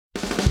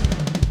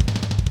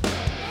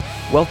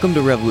Welcome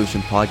to Revolution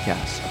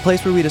Podcast, a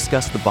place where we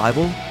discuss the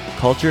Bible,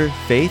 culture,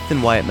 faith,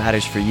 and why it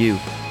matters for you.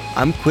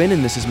 I'm Quinn,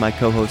 and this is my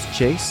co-host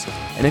Chase.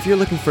 And if you're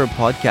looking for a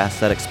podcast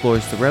that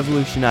explores the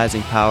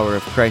revolutionizing power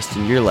of Christ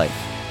in your life,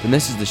 then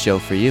this is the show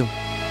for you.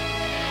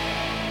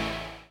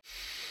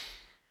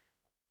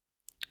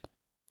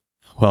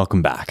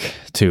 Welcome back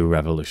to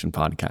Revolution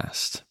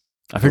Podcast.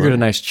 I figured a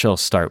nice chill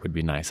start would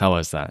be nice. How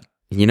was that?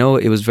 You know,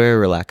 it was very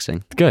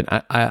relaxing. Good.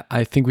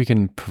 I think we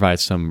can provide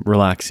some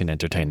relaxing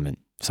entertainment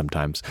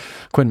sometimes.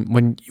 Quinn,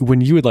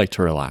 when you would like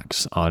to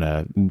relax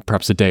on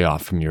perhaps a day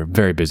off from your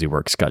very busy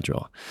work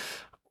schedule,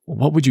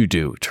 what would you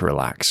do to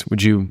relax?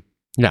 Would you,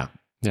 What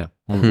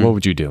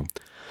would you do?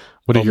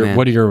 What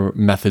are your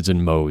methods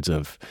and modes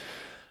of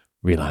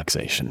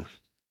relaxation?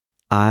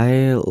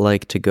 I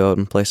like to go out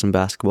and play some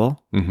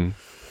basketball. Mm-hmm.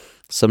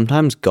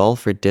 Sometimes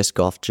golf or disc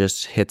golf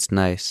just hits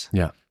nice.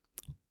 Yeah.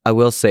 I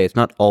will say it's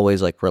not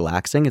always like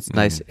relaxing. It's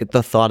nice.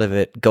 The thought of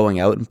it going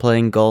out and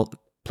playing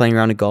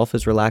around in golf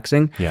is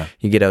relaxing. Yeah.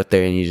 You get out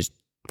there and you just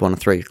want to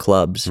throw your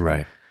clubs.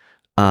 Right.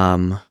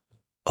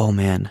 Oh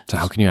man. So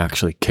how can you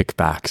actually kick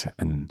back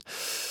and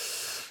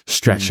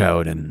stretch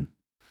out and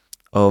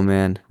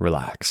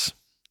relax?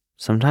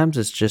 Sometimes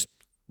it's just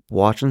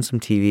watching some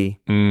TV.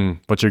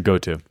 What's your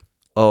go-to?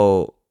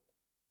 Oh,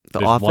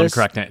 There's Office. One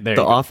correct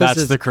answer.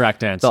 That's the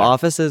correct answer. The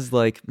Office is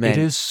like, man. It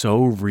is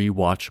so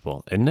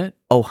rewatchable, isn't it?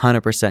 Oh,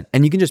 100%.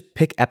 And you can just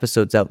pick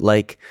episodes out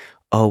like,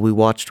 we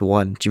watched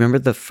one. Do you remember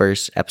the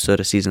first episode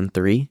of season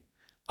 3?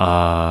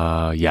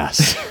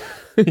 Yes.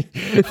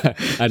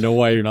 I know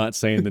why you're not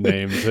saying the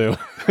name too.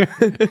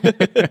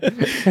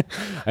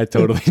 I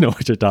totally know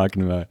what you're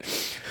talking about.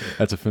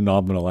 That's a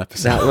phenomenal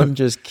episode. That one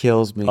just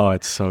kills me. Oh,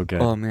 it's so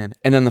good. Oh man.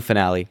 And then the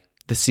finale,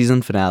 the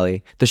season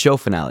finale, the show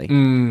finale.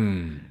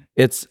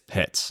 It's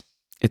hits.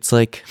 It's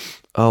like,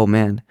 oh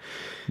man.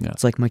 Yeah.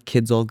 It's like my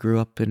kids all grew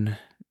up and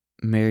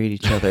married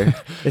each other.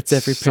 It's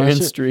every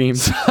parent's dream.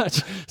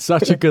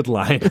 Such a good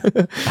line.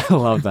 I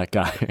love that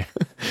guy.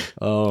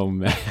 Oh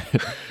man.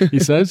 He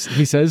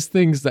says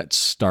things that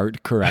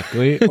start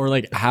correctly or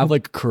like have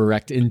like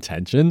correct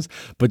intentions,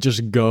 but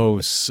just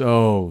go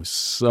so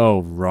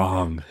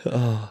wrong.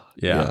 Oh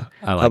yeah.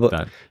 I like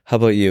that. How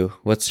about you?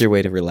 What's your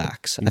way to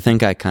relax? I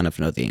think I kind of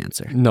know the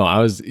answer.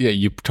 No,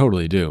 you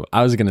totally do.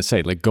 I was going to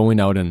say like going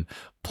out and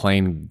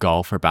playing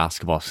golf or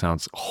basketball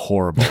sounds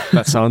horrible.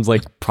 That sounds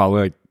like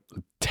probably like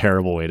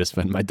terrible way to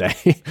spend my day.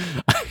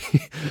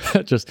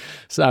 That just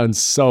sounds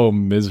so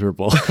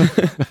miserable.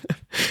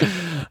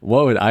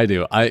 What would I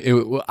do?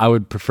 I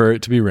would prefer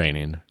it to be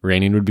raining.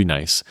 Raining would be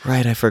nice.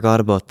 Right, I forgot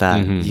about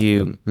that.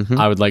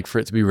 I would like for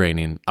it to be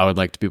raining. I would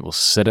like to be able to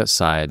sit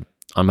outside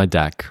on my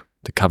deck,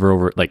 to cover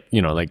over, like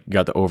you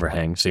got the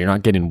overhang, so you're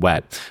not getting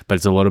wet, but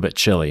it's a little bit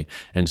chilly,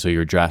 and so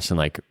you're dressed in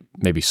like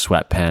maybe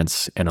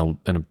sweatpants and a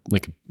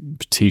like a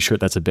t-shirt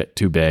that's a bit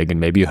too big, and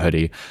maybe a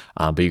hoodie,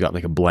 but you got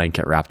like a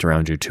blanket wrapped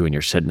around you too, and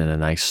you're sitting in a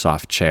nice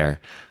soft chair,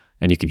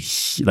 and you can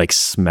like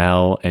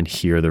smell and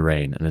hear the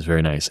rain, and it's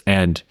very nice.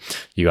 And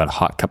you got a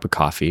hot cup of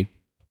coffee,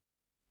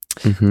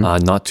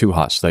 not too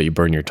hot so that you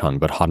burn your tongue,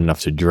 but hot enough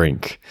to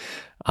drink,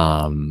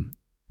 and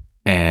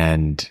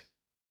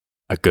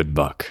a good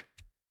book.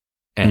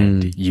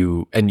 And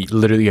you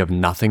literally have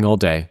nothing all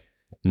day.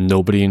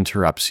 Nobody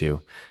interrupts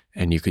you,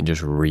 and you can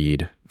just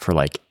read for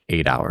like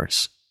 8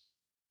 hours.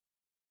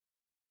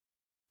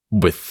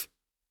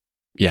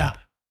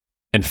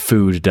 And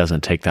food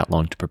doesn't take that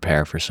long to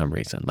prepare for some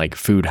reason. Like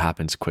food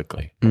happens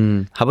quickly.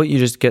 How about you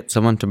just get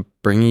someone to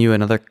bring you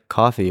another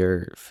coffee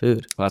or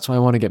food? Well, that's why I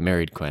want to get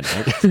married, Quinn.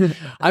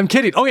 I'm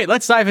kidding. Okay,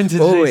 let's dive into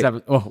today's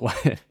episode. Oh,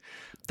 what?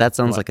 That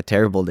sounds like a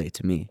terrible day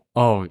to me.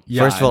 Oh,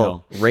 yeah. First of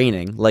all,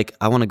 raining. Like,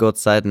 I want to go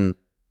outside and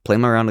play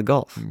my round of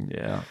golf.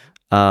 Yeah.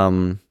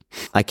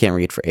 I can't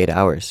read for 8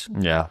 hours.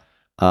 Yeah.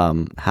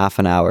 Half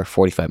an hour,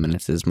 45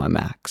 minutes is my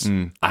max.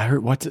 I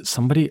heard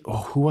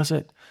who was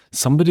it?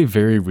 Somebody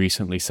very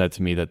recently said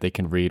to me that they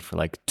can read for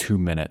like 2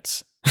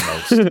 minutes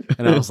most.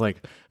 And I was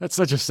like, that's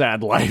such a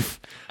sad life.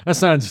 That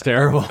sounds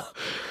terrible.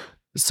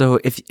 So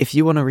if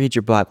you want to read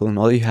your Bible and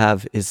all you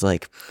have is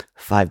like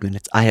 5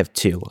 minutes, I have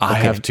 2. Okay. I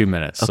have 2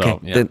 minutes. Okay,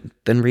 So, yeah.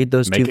 then read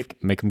those two.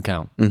 Make them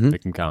count.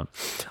 Make them count.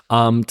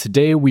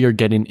 Today we are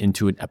getting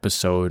into an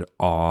episode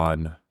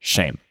on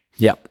shame.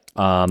 Yep.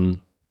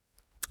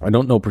 I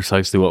don't know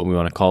precisely what we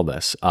want to call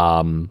this.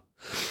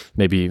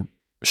 Maybe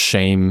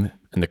shame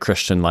in the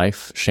Christian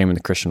life, shame in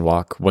the Christian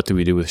walk. What do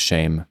we do with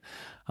shame?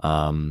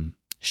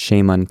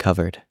 Shame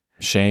uncovered.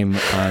 Shame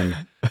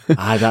on...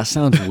 that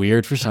sounds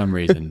weird for some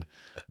reason.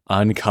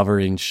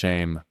 Uncovering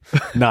shame.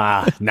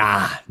 Nah.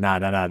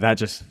 That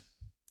just...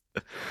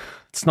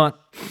 It's not...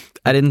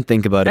 I didn't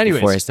think about it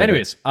before I said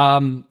it.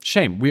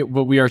 Shame.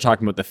 We are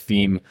talking about the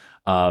theme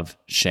of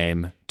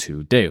shame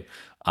today.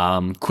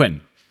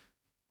 Quinn,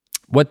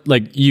 what,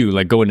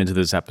 going into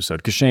this episode,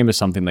 because shame is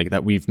something like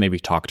that we've maybe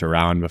talked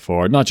around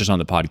before, not just on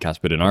the podcast,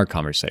 but in our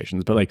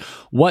conversations, but like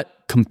what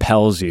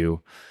compels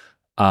you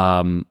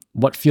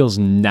what feels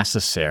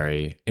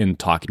necessary in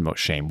talking about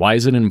shame? Why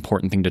is it an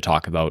important thing to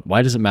talk about?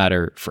 Why does it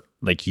matter for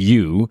like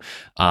you?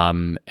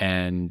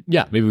 And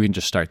yeah, maybe we can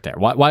just start there.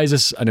 Why is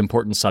this an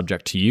important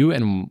subject to you,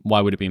 and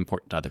why would it be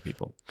important to other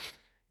people?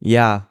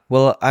 Yeah,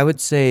 well, I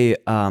would say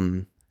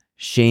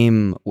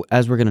shame,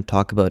 as we're going to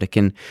talk about, it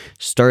can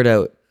start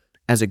out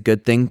as a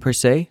good thing per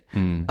se,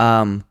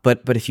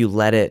 but if you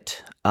let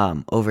it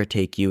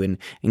overtake you and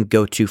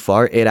go too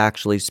far, it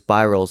actually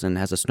spirals and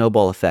has a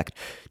snowball effect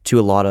to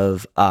a lot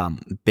of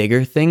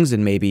bigger things,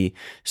 and maybe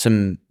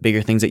some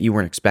bigger things that you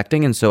weren't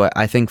expecting. And so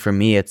I think for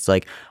me, it's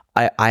like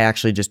I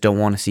actually just don't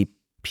want to see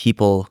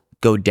people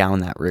go down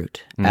that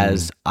route.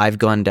 As I've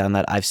gone down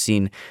that, I've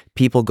seen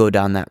people go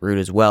down that route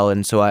as well.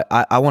 And so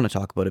I want to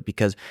talk about it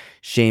because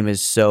shame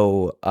is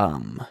so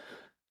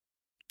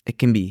it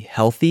can be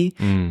healthy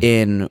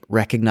in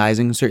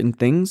recognizing certain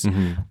things,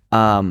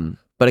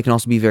 but it can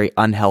also be very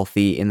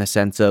unhealthy in the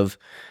sense of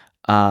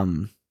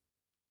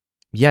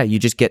you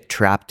just get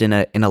trapped in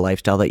a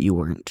lifestyle that you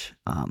weren't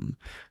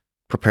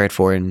prepared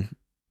for and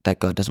that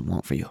God doesn't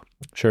want for you.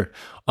 Sure.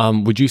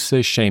 Would you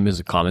say shame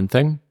is a common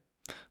thing?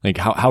 Like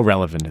how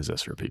relevant is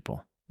this for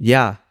people?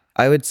 Yeah,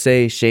 I would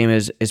say shame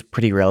is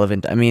pretty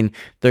relevant. I mean,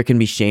 there can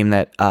be shame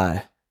that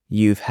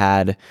you've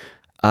had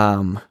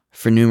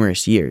for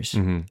numerous years.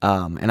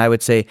 And I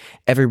would say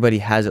everybody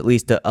has at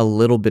least a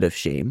little bit of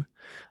shame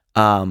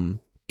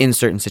in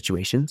certain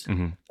situations,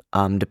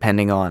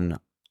 depending on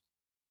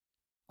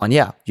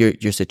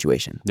your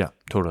situation. Yeah,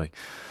 totally.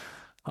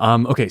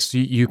 Okay, so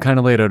you kind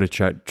of laid out a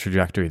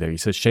trajectory there. You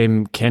said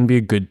shame can be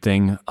a good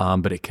thing,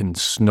 but it can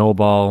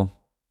snowball.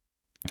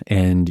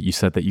 And you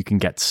said that you can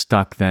get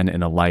stuck then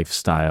in a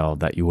lifestyle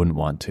that you wouldn't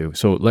want to.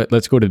 So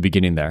let's go to the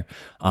beginning there.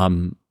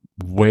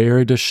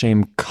 Where does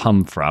shame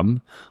come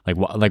from?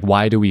 Like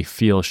why do we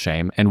feel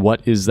shame? And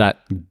what is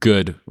that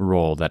good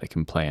role that it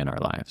can play in our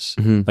lives?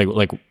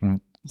 Like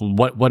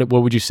what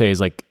would you say is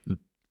like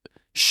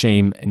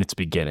shame in its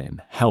beginning,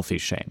 healthy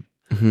shame?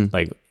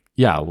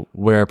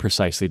 Where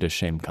precisely does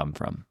shame come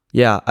from?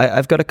 Yeah,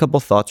 I've got a couple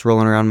thoughts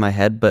rolling around my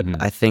head, but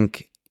I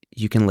think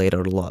you can lay it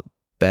out a lot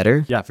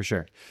better. Yeah, for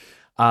sure.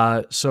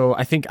 So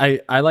I think when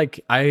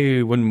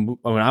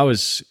I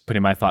was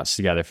putting my thoughts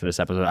together for this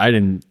episode,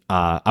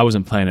 I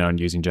wasn't planning on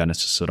using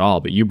Genesis at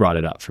all, but you brought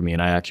it up for me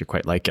and I actually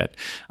quite like it.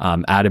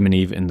 Adam and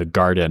Eve in the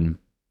garden,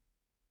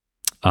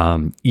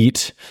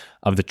 eat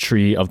of the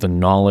tree of the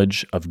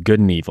knowledge of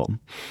good and evil.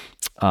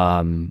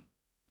 And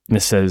it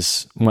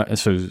says,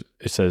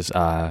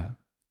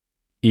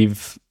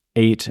 Eve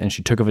ate and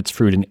she took of its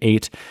fruit and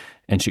ate,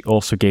 and she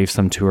also gave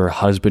some to her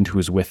husband who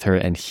was with her,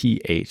 and he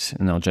ate.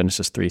 And now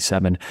Genesis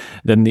 3:7.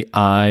 Then the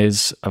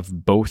eyes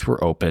of both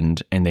were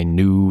opened, and they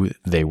knew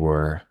they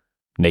were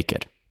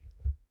naked.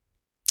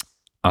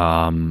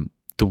 The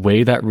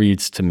way that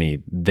reads to me,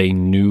 they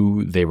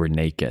knew they were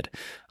naked,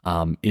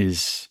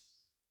 is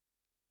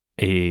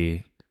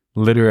a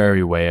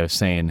literary way of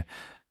saying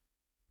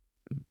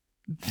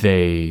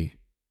they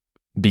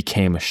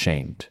became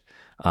ashamed.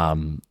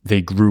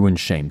 They grew in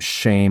shame.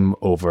 Shame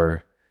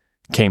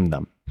overcame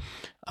them.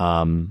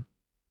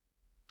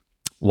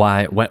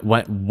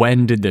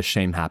 When did this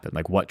shame happen?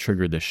 Like what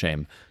triggered this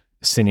shame?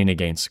 Sinning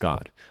against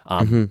God.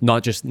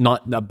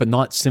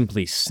 Not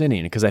simply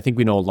sinning, because I think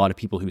we know a lot of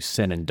people who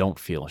sin and don't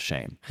feel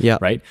shame. Yeah.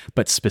 Right.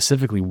 But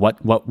specifically,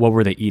 what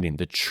were they eating?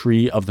 The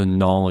tree of the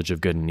knowledge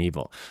of good and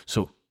evil.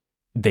 So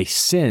they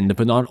sinned,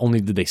 but not only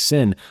did they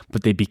sin,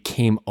 but they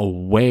became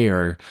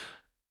aware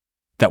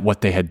that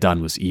what they had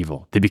done was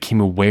evil. They became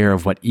aware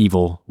of what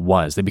evil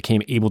was. They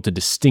became able to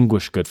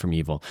distinguish good from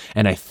evil.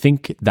 And I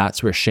think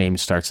that's where shame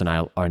starts in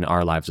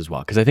our lives as well.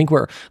 Because I think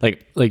we're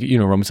like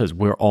Romans says,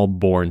 we're all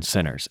born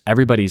sinners.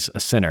 Everybody's a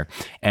sinner.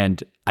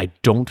 And I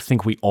don't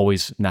think I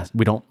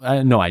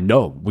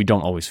know we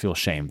don't always feel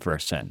shame for our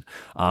sin.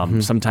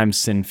 Sometimes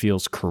sin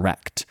feels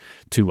correct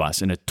to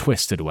us in a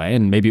twisted way,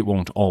 and maybe it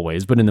won't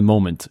always, but in the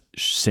moment,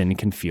 sin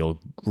can feel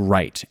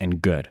right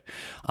and good.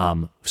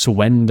 So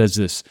when does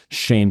this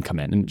shame come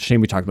in? And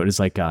shame we talked about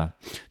is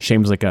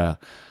shame is like a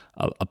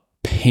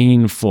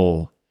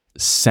painful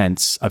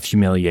sense of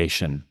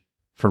humiliation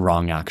for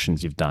wrong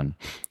actions you've done.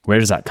 Where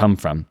does that come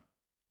from?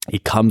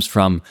 It comes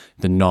from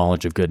the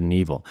knowledge of good and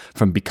evil,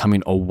 from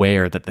becoming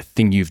aware that the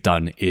thing you've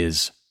done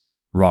is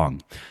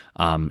wrong.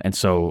 And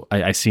so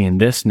I see in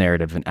this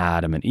narrative in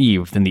Adam and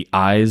Eve, then the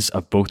eyes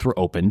of both were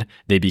opened.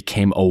 They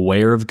became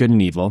aware of good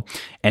and evil,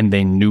 and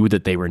they knew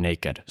that they were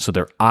naked. So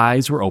their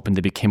eyes were opened.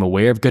 They became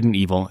aware of good and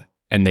evil,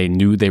 and they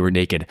knew they were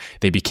naked.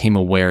 They became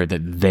aware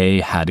that they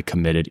had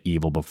committed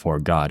evil before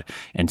God,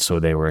 and so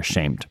they were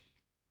ashamed.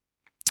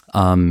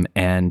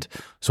 And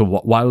so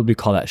why would we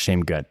call that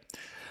shame good?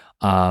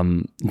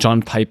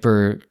 John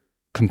Piper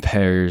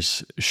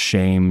compares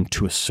shame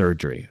to a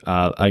surgery.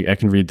 I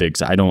can read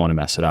I don't want to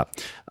mess it up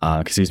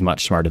because he's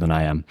much smarter than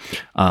I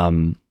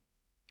am.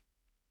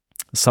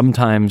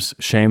 Sometimes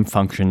shame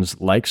functions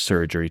like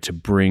surgery to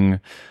bring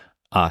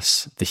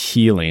us the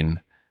healing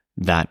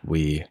that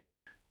we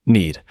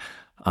need.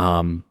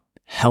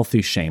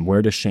 Healthy shame.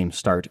 Where does shame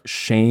start?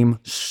 Shame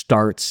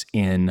starts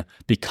in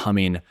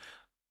becoming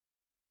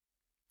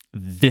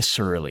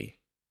viscerally,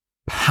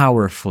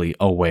 powerfully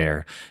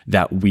aware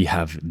that we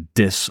have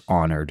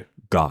dishonored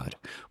God.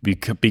 We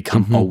could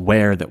become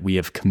aware that we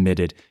have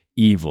committed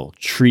evil,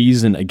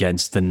 treason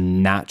against the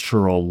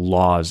natural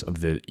laws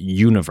of the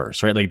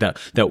universe, right? Like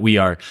that we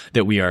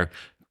are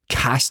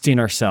casting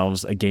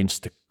ourselves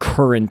against the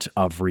current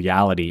of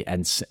reality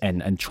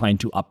and trying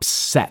to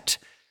upset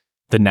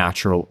the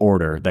natural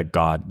order that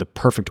God, the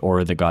perfect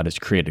order that God has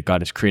created.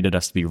 God has created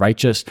us to be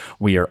righteous.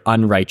 We are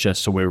unrighteous,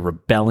 so we're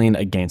rebelling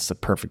against the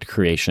perfect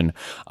creation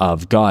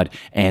of God.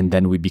 And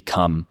then we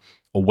become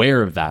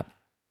aware of that.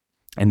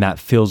 And that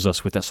fills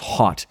us with this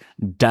hot,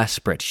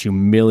 desperate,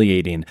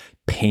 humiliating,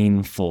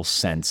 painful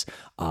sense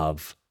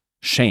of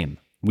shame.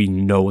 We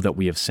know that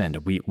we have sinned.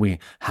 We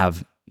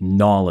have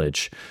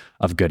knowledge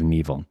of good and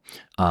evil.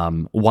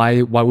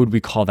 Why would we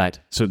call that?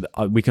 So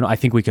I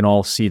think we can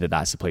all see that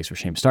that's the place where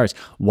shame starts.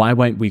 Why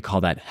might we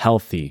call that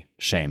healthy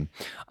shame?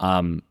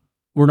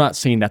 We're not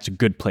saying that's a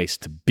good place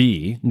to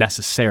be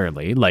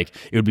necessarily. Like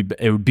it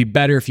would be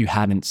better if you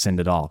hadn't sinned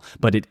at all,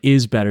 but it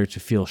is better to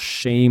feel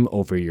shame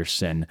over your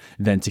sin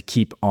than to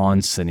keep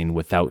on sinning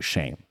without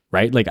shame.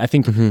 Right? Like I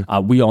think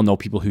we all know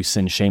people who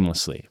sin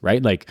shamelessly,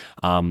 right? Like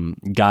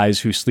guys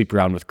who sleep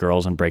around with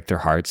girls and break their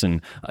hearts and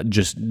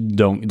just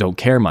don't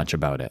care much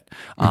about it.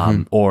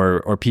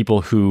 Or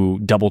people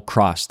who double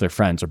cross their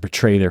friends or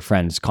betray their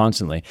friends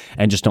constantly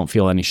and just don't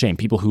feel any shame.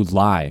 People who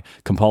lie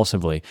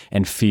compulsively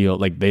and feel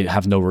like they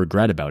have no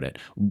regret about it.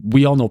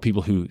 We all know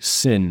people who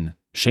sin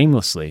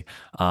shamelessly.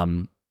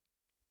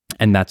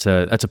 And that's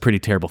a pretty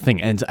terrible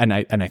thing. And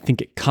I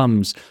think it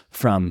comes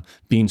from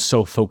being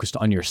so focused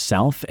on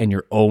yourself and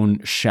your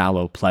own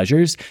shallow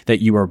pleasures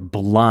that you are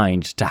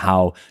blind to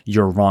how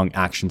your wrong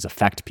actions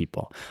affect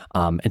people.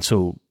 And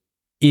so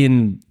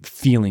in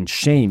feeling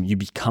shame, you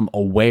become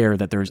aware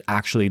that there's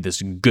actually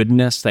this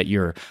goodness that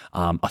you're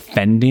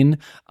offending,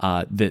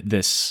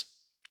 this,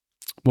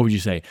 what would you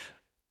say?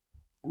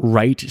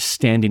 Right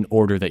standing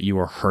order that you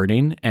are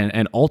hurting,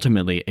 and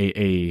ultimately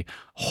a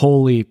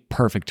holy,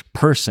 perfect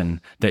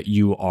person that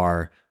you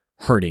are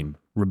hurting,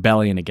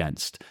 rebelling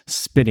against,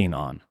 spitting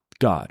on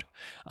God.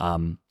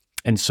 And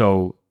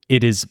so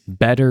it is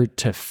better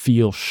to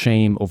feel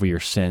shame over your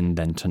sin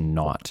than to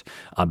not,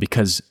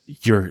 because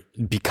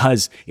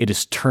it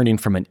is turning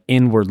from an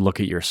inward look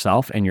at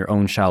yourself and your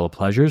own shallow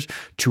pleasures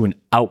to an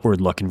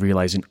outward look and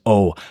realizing,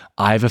 oh,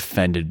 I've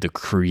offended the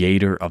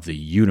creator of the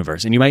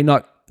universe. And you might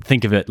not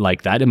think of it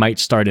like that. It might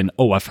start in,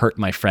 oh, I've hurt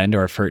my friend,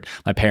 or I've hurt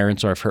my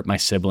parents, or I've hurt my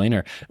sibling,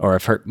 or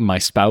I've hurt my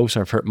spouse,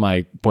 or I've hurt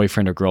my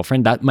boyfriend or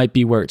girlfriend. That might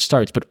be where it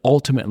starts. But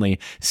ultimately,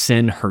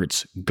 sin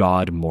hurts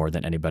God more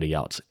than anybody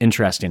else.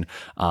 Interesting.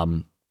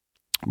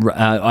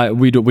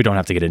 We don't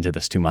have to get into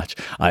this too much.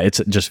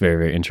 It's just very,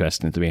 very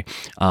interesting to me.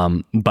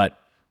 But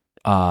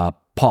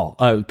Paul,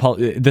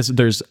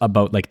 there's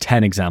about like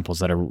 10 examples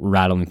that are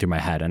rattling through my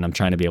head, and I'm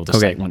trying to be able to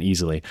cite one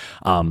easily.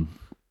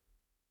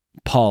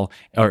 Paul,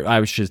 or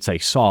I should say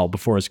Saul,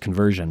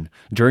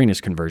 during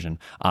his conversion,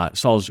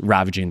 Saul's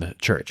ravaging the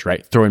church,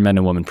 right? Throwing men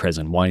and women in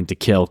prison, wanting to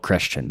kill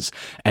Christians.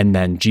 And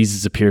then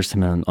Jesus appears to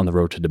him on the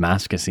road to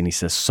Damascus, and he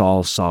says,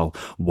 Saul, Saul,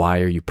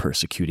 why are you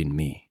persecuting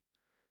me?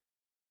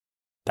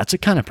 That's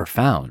kind of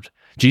profound.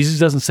 Jesus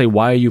doesn't say,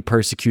 why are you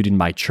persecuting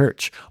my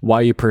church? Why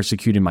are you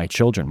persecuting my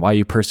children? Why are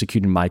you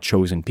persecuting my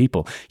chosen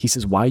people? He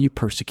says, why are you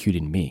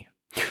persecuting me?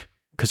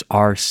 Because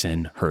our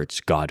sin hurts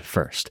God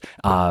first.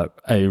 I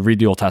read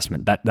the Old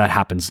Testament. That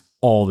happens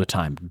all the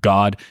time.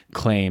 God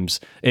claims,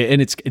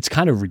 and it's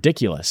kind of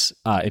ridiculous.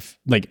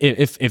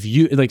 If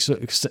you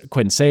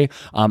Quinn, say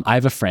I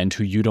have a friend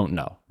who you don't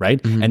know, right?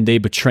 And they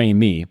betray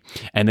me,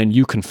 and then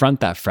you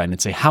confront that friend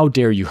and say, how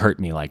dare you hurt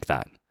me like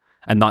that?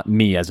 And not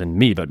me as in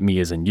me, but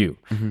me as in you.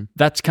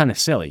 That's kind of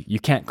silly.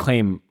 You can't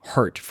claim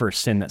hurt for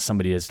sin that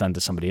somebody has done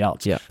to somebody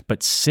else. Yeah.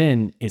 But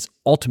sin is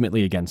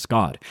ultimately against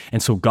God.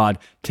 And so God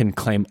can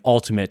claim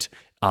ultimate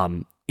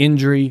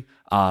injury,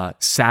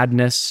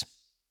 sadness,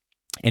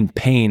 and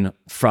pain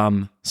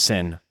from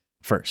sin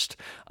first.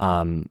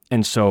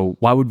 And so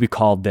why would we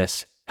call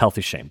this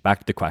healthy shame?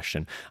 Back to the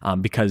question.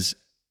 Because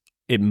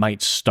it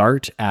might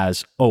start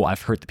as, oh,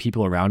 I've hurt the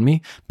people around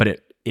me, but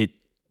it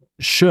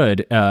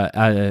should,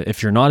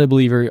 if you're not a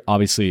believer,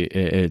 obviously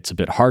it's a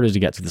bit harder to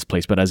get to this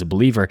place, but as a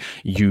believer,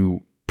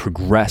 you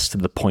progress to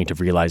the point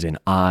of realizing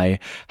I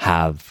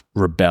have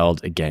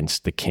rebelled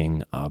against the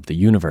King of the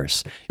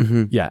universe.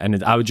 Yeah,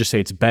 and I would just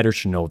say it's better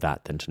to know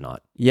that than to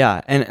not.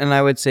 Yeah, and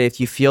I would say if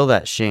you feel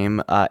that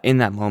shame in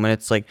that moment,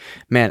 it's like,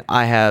 man,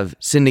 I have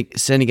sinned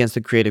against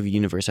the creative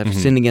universe. I've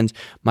sinned against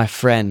my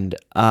friend,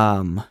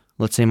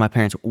 let's say my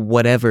parents,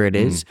 whatever it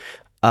is.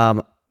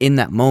 In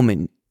that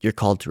moment, you're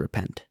called to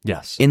repent.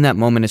 Yes. In that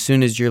moment, as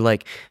soon as you're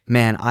like,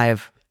 man,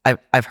 I've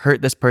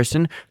hurt this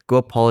person, go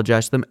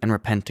apologize to them and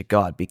repent to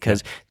God,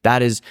 because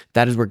that is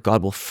where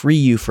God will free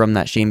you from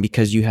that shame,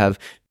 because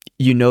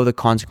you know the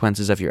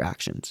consequences of your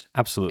actions.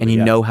 Absolutely. And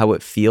you know how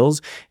it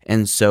feels,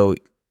 and so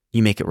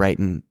you make it right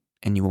and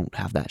and you won't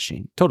have that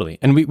shame. Totally.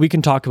 And we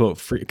can talk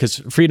about because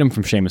freedom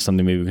from shame is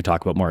something maybe we can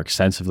talk about more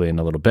extensively in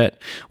a little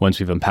bit once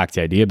we've unpacked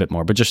the idea a bit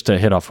more. But just to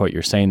hit off what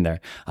you're saying there,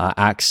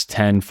 Acts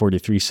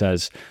 10:43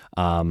 says,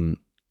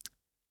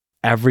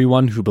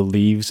 everyone who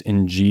believes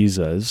in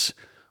Jesus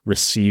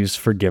receives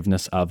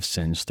forgiveness of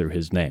sins through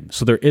his name.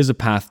 So there is a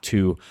path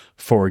to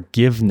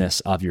forgiveness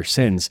of your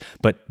sins,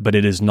 but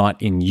it is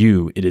not in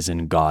you, it is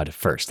in God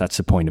first. That's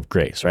the point of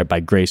grace, right? By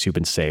grace you've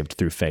been saved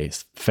through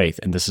faith,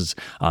 and this is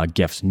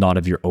gifts not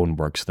of your own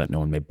works, so that no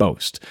one may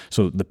boast.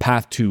 So the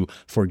path to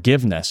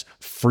forgiveness,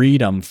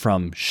 freedom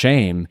from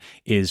shame,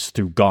 is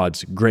through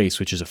God's grace,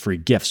 which is a free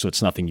gift, so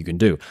it's nothing you can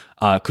do.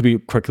 Could we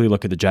quickly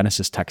look at the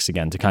Genesis text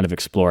again to kind of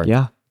explore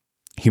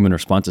human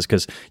responses,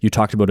 because you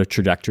talked about a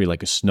trajectory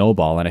like a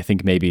snowball, and I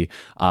think maybe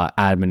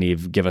Adam and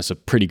Eve give us a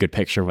pretty good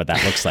picture of what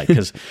that looks like,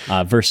 because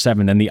verse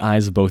 7, then the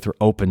eyes of both were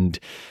opened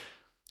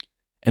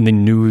and they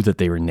knew that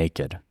they were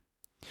naked,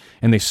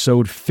 and they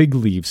sewed fig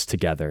leaves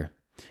together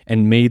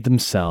and made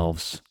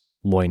themselves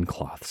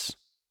loincloths.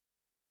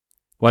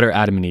 What are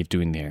Adam and Eve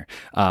doing there?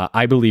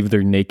 I believe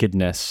their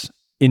nakedness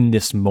in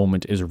this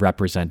moment is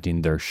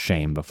representing their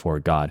shame before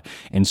God.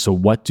 And so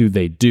what do?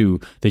 They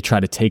try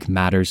to take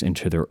matters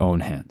into their own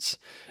hands.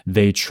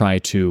 They try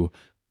to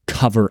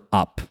cover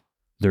up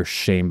their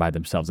shame by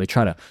themselves. They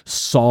try to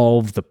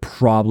solve the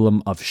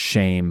problem of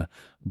shame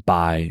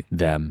by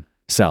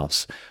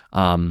themselves.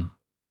 Maybe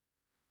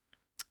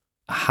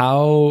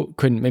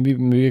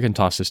I can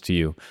toss this to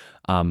you,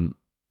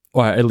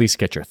 or at least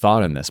get your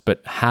thought on this,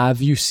 but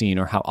have you seen,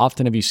 or how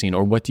often have you seen,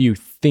 or what do you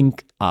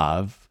think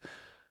of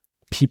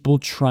people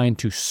trying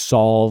to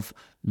solve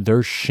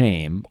their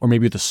shame, or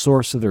maybe the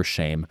source of their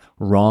shame,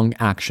 wrong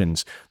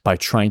actions, by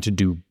trying to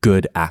do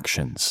good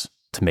actions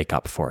to make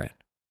up for it?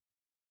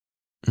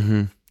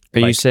 Mm-hmm.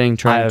 Are you saying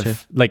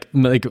like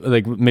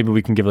maybe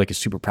we can give like a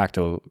super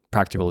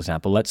practical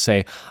example. Let's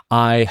say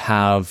I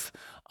have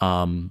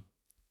done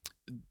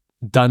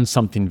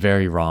something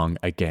very wrong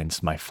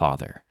against my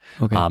father.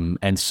 Okay.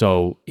 And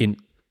so in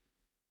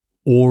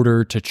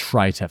order to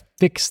try to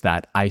fix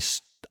that, I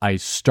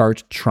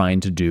start trying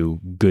to do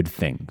good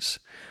things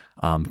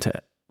to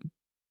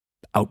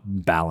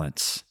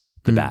outbalance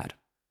the bad.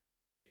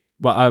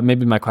 Well,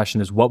 maybe my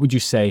question is, what would you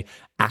say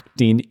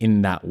acting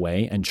in that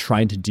way and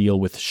trying to deal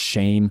with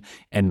shame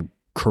and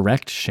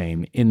correct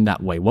shame in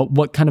that way,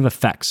 what kind of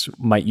effects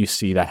might you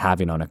see that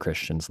having on a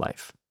Christian's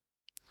life?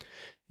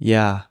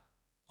 Yeah.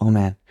 Oh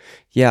man.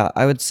 Yeah,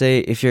 I would say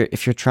if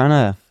you're trying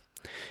to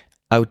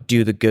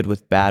outdo the good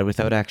with bad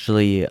without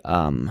actually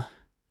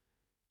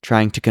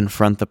trying to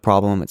confront the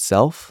problem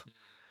itself,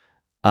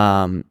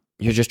 you're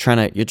just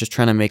trying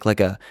to make like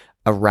a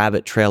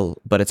rabbit trail,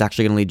 but it's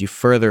actually going to lead you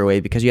further away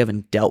because you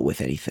haven't dealt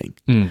with anything.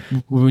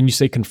 When you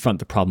say confront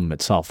the problem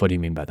itself, what do you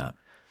mean by that?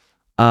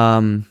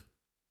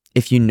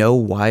 If you know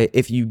why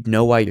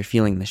you're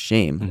feeling the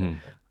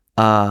shame,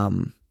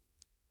 let's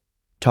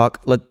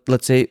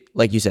say,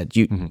 like you said,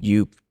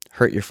 you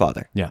hurt your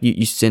father. Yeah.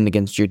 You sinned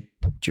against your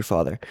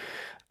father.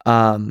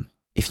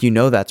 If you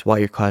know that's why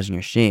you're causing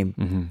your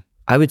shame,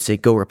 I would say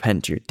go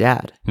repent to your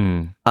dad.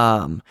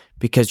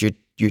 Because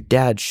your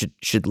dad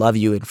should love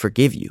you and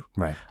forgive you.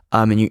 Right.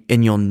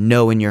 And you'll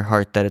know in your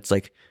heart that it's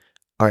like,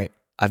 all right,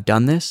 I've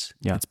done this.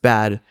 Yeah. It's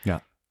bad.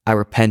 Yeah. I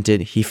repented.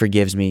 He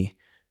forgives me.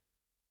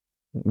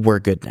 We're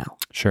good now.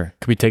 Sure.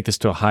 Could we take this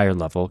to a higher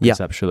level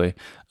conceptually?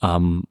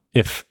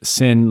 If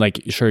sin,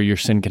 your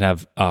sin can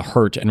have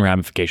hurt and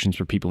ramifications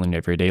for people in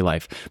everyday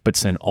life, but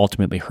sin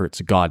ultimately hurts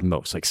God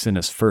most. Like sin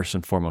is first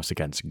and foremost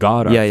against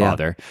God, our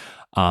Father.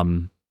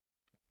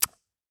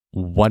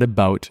 What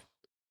about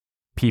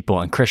people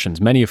and Christians,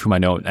 many of whom I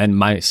know, and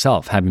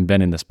myself, having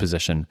been in this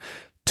position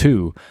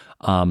too,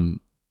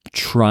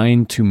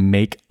 trying to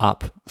make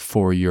up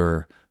for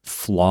your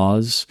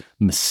flaws,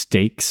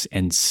 mistakes,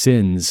 and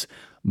sins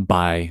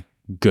by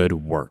good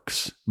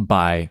works,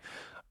 by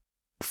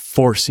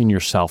forcing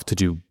yourself to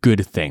do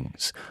good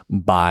things,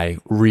 by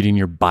reading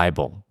your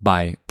Bible,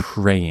 by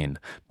praying,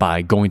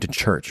 by going to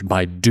church,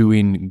 by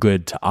doing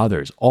good to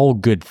others, all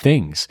good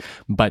things.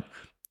 But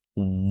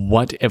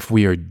what if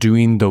we are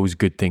doing those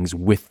good things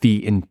with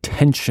the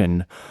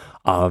intention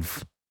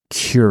of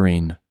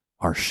curing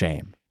our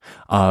shame,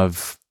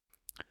 of,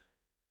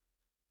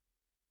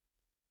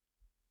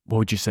 what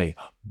would you say,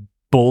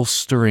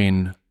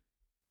 bolstering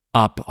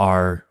up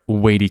our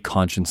weighty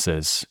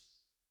consciences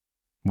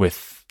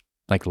with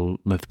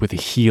the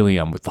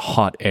helium, with the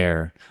hot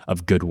air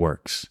of good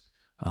works?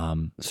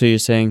 So you're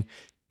saying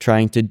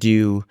trying to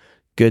do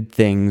good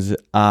things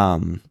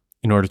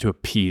in order to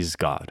appease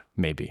God,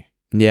 maybe.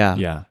 Yeah.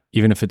 Yeah.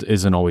 Even if it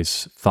isn't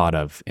always thought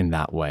of in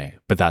that way,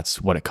 but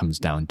that's what it comes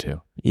down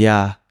to.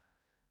 Yeah.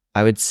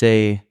 I would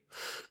say,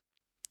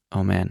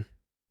 oh man.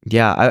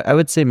 Yeah, I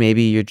would say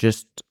maybe you're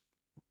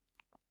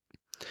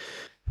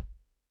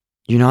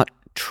not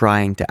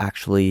trying to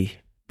actually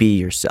be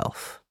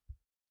yourself.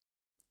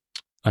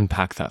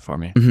 Unpack that for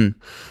me.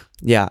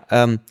 Yeah.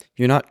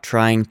 You're not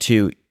trying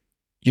to,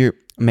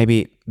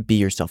 maybe be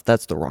yourself.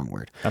 That's the wrong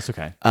word. That's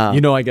okay.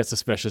 I get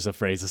suspicious of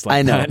phrases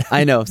like that.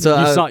 I know.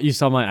 So you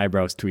saw my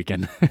eyebrows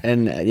tweaking.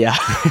 And yeah.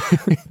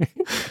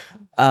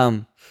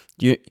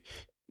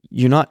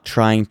 You're not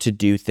trying to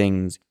do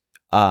things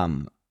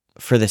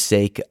for the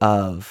sake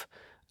of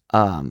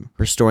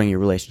restoring your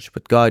relationship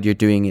with God. You're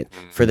doing it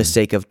for the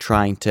sake of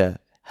trying to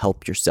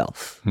help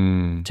yourself,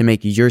 to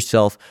make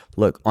yourself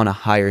look on a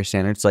higher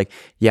standard. It's like,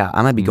 yeah,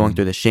 I might be going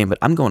through this shame, but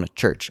I'm going to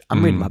church.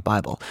 I'm reading my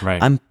Bible.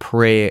 Right. I'm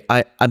praying.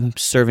 I'm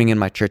serving in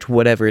my church,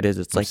 whatever it is.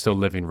 It's like still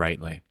living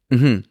rightly.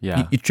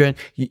 Yeah.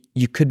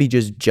 You could be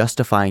just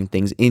justifying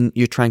things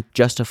you're trying to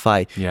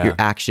justify your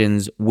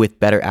actions with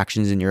better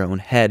actions in your own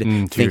head,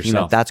 thinking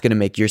yourself. that's going to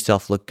make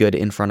yourself look good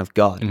in front of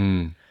God.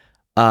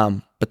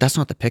 But that's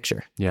not the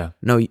picture. Yeah.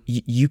 No,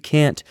 you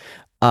can't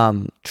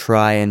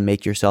try and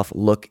make yourself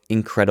look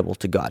incredible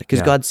to God,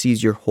 because God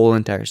sees your whole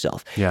entire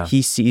self. Yeah.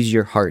 He sees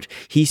your heart.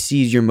 He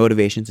sees your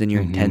motivations and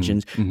your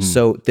intentions.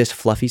 So this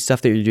fluffy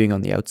stuff that you're doing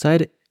on the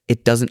outside,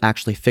 it doesn't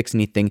actually fix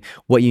anything.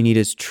 What you need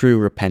is true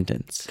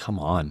repentance. Come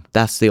on.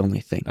 That's the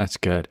only thing. That's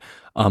good.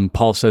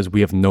 Paul says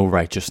we have no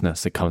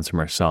righteousness that comes from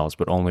ourselves,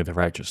 but only the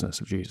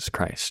righteousness of Jesus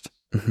Christ.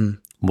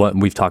 What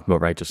we've talked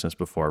about righteousness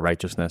before.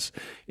 Righteousness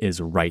is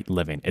right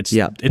living.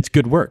 It's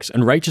good works,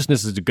 and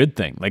righteousness is a good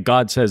thing. Like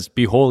God says,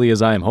 "Be holy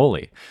as I am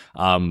holy.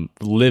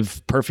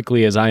 Live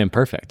perfectly as I am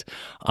perfect."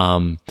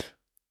 But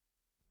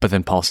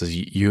then Paul says,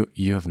 "You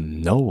have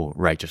no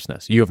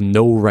righteousness. You have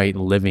no right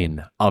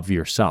living of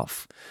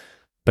yourself."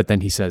 But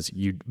then he says,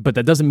 "But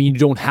that doesn't mean you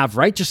don't have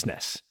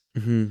righteousness.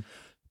 You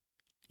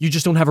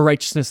just don't have a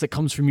righteousness that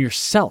comes from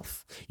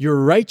yourself.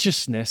 Your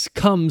righteousness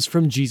comes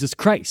from Jesus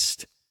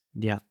Christ."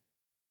 Yeah.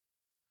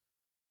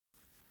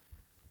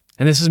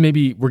 And this is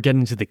maybe we're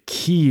getting to the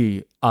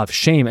key of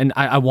shame. And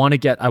I want to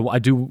get,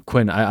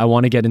 Quinn, I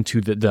want to get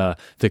into the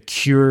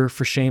cure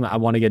for shame. I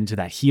want to get into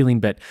that healing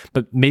bit,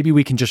 but maybe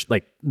we can just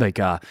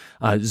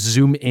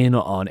zoom in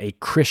on a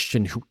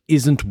Christian who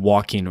isn't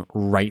walking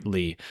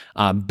rightly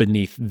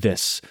beneath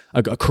this,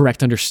 a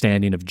correct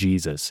understanding of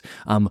Jesus.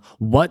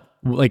 What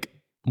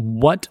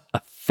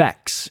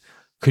effects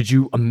could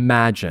you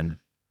imagine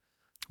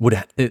would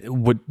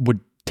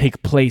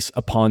take place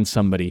upon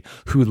somebody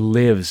who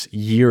lives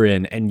year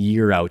in and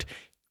year out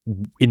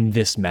in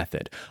this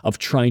method of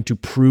trying to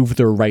prove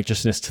their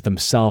righteousness to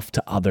themselves,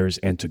 to others,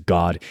 and to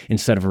God,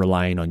 instead of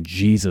relying on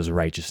Jesus'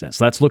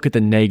 righteousness? Let's look at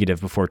the negative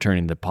before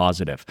turning to the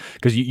positive,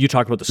 because you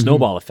talked about the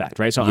snowball effect,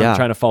 right? So I'm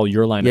trying to follow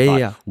your line of thought.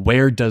 Yeah.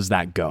 Where does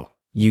that go?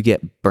 You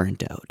get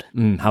burnt out.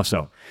 How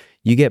so?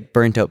 You get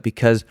burnt out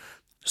because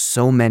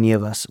so many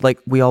of us,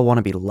 we all want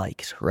to be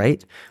liked,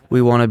 right?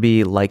 We want to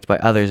be liked by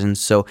others. And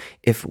so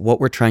if what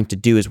we're trying to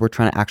do is we're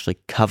trying to actually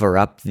cover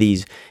up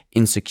these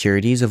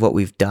insecurities of what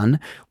we've done,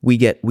 we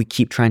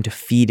keep trying to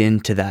feed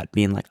into that,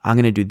 being like, I'm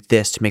going to do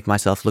this to make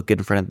myself look good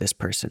in front of this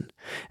person.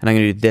 And I'm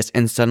going to do this.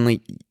 And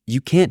suddenly you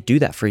can't do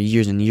that for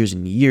years and years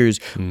and years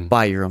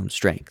by your own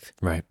strength.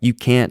 Right. You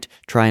can't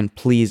try and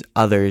please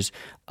others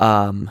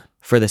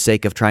for the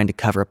sake of trying to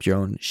cover up your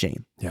own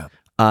shame. Yeah.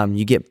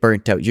 You get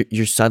burnt out.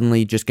 You're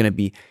suddenly just going to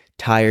be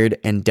tired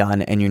and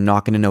done, and you're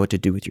not going to know what to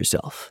do with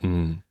yourself.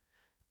 And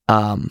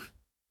I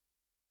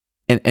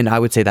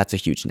would say that's a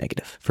huge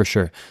negative. For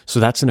sure. So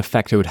that's an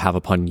effect it would have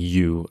upon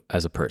you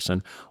as a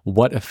person.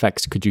 What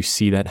effects could you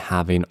see that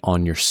having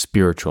on your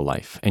spiritual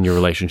life and your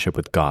relationship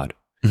with God?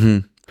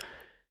 You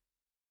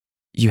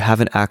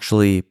haven't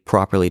actually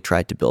properly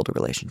tried to build a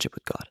relationship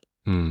with God.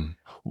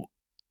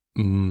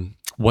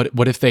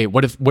 What if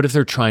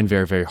they're trying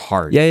very, very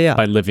hard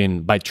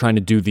by trying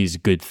to do these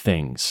good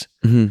things?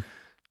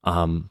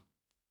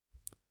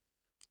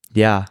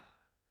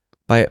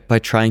 By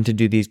trying to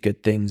do these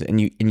good things, and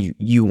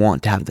you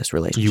want to have this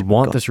relationship. You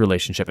want this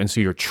relationship, and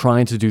so you're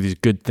trying to do these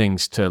good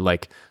things to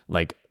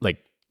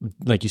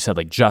like you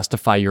said,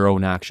 justify your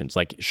own actions.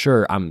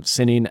 Sure, I'm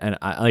sinning, and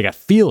I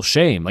feel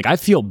shame. I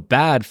feel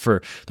bad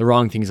for the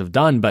wrong things I've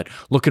done, but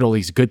look at all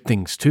these good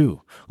things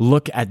too.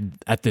 Look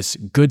at this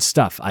good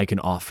stuff I can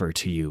offer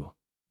to you,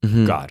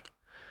 God.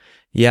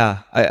 Yeah,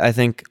 I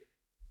think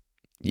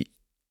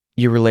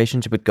your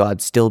relationship with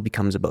God still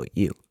becomes about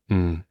you.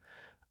 And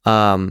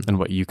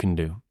what you can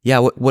do. Yeah,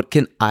 what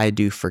can I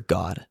do for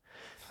God?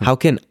 How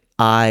can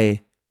I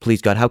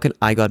please God? How can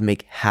I, God,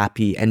 make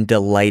happy and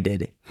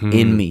delighted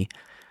in me?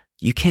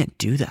 You can't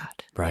do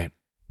that. Right.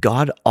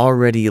 God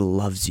already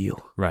loves you.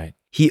 Right.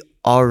 He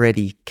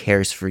already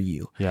cares for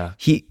you. Yeah.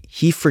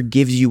 He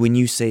forgives you when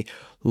you say,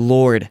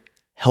 Lord,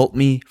 help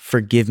me,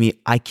 forgive me.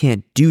 I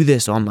can't do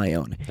this on my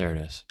own. There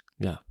it is.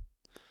 Yeah.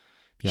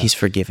 He's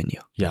forgiven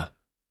you. Yeah.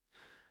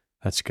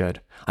 That's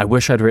good. I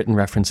wish I'd written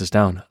references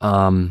down.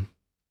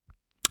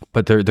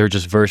 But they're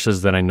just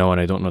verses that I know and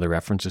I don't know the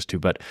references to.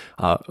 But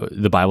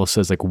the Bible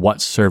says,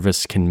 what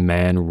service can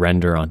man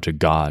render unto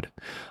God?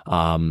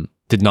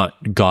 Did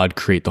not God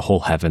create the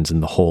whole heavens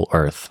and the whole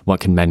earth? What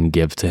can men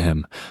give to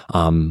him?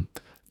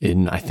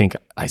 In, I think,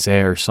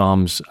 Isaiah or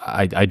Psalms,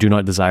 I do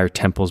not desire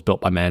temples built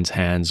by man's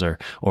hands,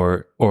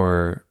 or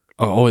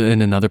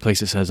in another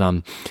place it says,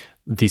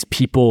 these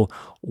people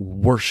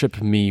worship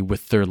me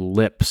with their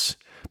lips,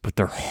 but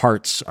their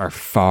hearts are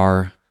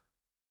far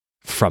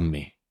from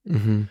me.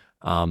 Mm-hmm.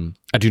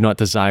 I do not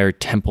desire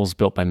temples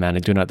built by men. I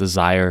do not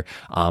desire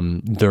I'll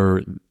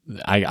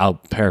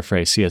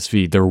paraphrase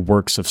CSV, their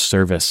works of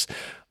service.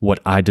 What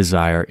I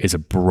desire is a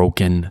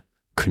broken,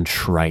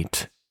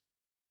 contrite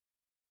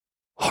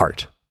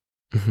heart.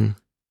 Mm-hmm.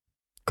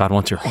 God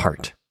wants your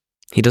heart.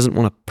 He doesn't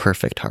want a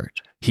perfect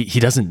heart. He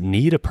doesn't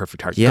need a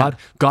perfect heart. Yeah.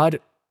 God,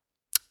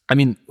 I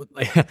mean,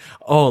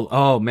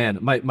 oh man,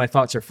 my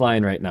thoughts are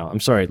flying right now. I'm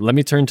sorry. Let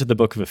me turn to the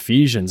book of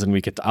Ephesians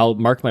and I'll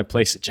mark my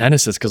place at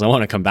Genesis because I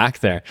want to come back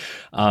there.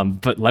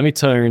 But let me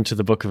turn to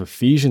the book of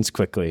Ephesians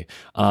quickly.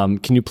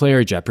 Can you play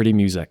our Jeopardy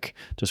music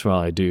just while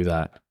I do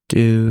that?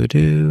 Do,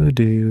 do,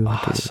 do,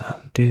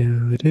 Awesome.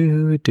 do,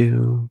 do,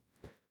 do,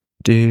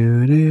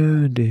 do,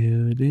 do,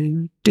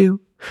 do, do, do.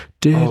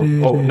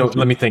 No,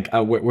 let me think.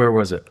 Where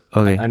was it?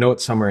 Okay. I know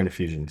it's somewhere in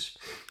Ephesians.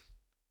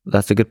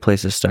 That's a good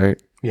place to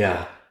start.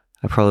 Yeah.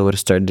 I probably would have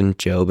started in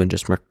Job and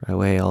just worked my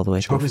way all the way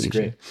through Job is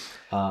Ephesians.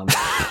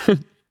 great.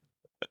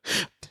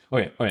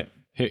 Okay.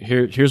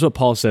 Here's what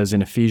Paul says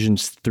in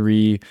Ephesians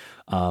 3,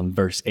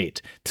 verse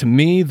 8. To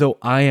me, though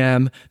I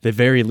am the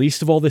very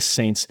least of all the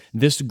saints,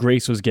 this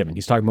grace was given.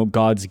 He's talking about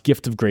God's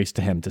gift of grace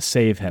to him, to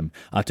save him,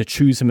 to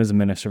choose him as a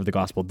minister of the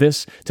gospel.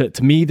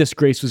 To me, this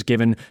grace was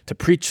given to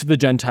preach to the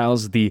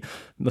Gentiles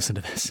listen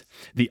to this,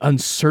 the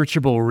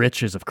unsearchable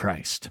riches of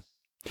Christ,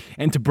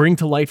 and to bring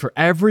to light for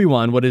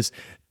everyone what is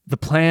the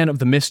plan of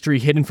the mystery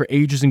hidden for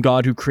ages in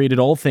God who created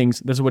all things.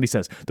 This is what he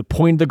says. The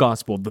point of the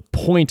gospel, the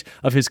point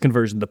of his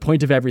conversion, the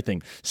point of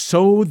everything,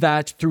 so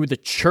that through the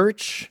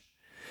church,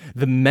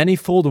 the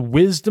manifold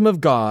wisdom of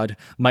God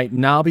might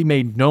now be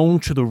made known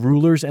to the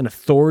rulers and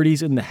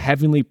authorities in the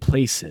heavenly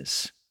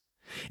places.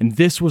 And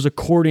this was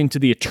according to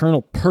the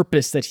eternal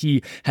purpose that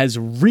he has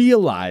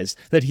realized,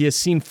 that he has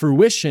seen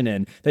fruition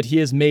in, that he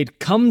has made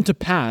come to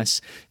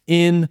pass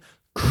in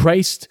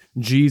Christ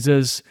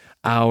Jesus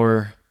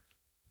our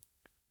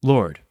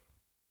Lord.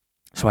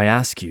 So I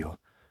ask you,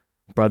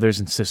 brothers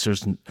and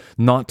sisters,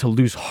 not to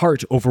lose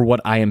heart over what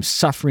I am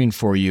suffering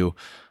for you.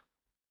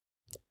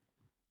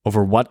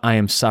 Over what I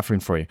am suffering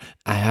for you.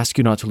 I ask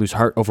you not to lose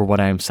heart over what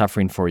I am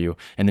suffering for you.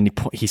 And then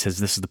he says,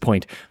 this is the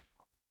point,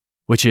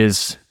 which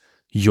is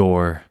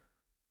your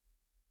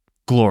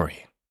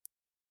glory.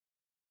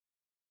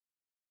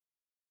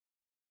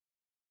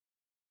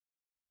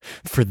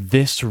 For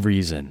this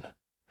reason,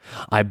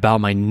 I bow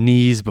my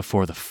knees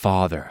before the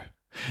Father,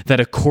 that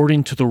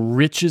according to the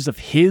riches of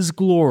his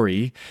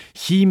glory,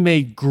 he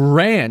may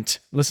grant,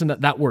 listen to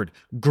that word,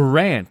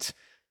 grant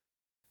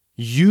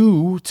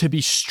you to be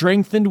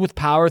strengthened with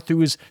power through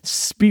his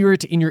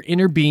Spirit in your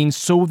inner being,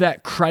 so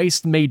that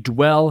Christ may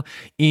dwell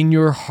in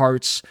your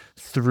hearts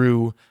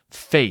through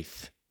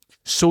faith.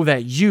 So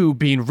that you,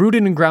 being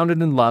rooted and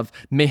grounded in love,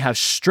 may have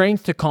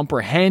strength to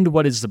comprehend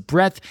what is the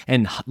breadth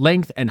and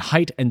length and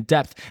height and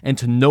depth, and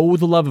to know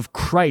the love of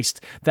Christ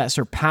that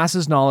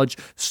surpasses knowledge,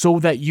 so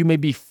that you may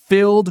be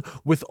filled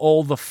with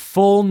all the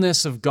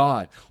fullness of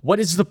God. What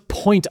is the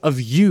point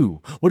of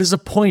you? What is the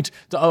point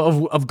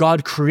of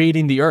God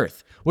creating the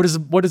earth? What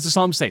does the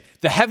Psalm say?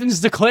 The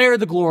heavens declare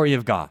the glory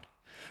of God,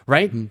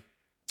 right? Mm-hmm.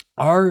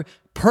 Our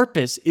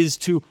purpose is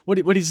to, what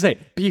did he say?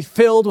 Be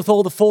filled with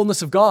all the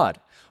fullness of God.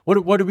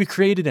 What are we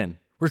created in?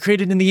 We're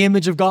created in the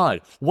image of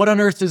God. What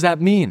on earth does that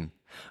mean?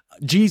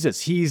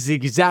 Jesus, he's the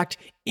exact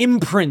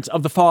imprint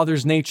of the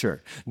Father's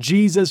nature.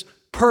 Jesus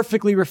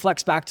perfectly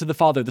reflects back to the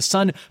Father. The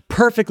Son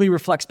perfectly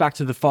reflects back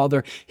to the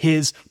Father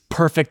his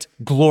perfect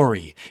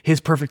glory, his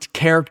perfect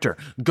character.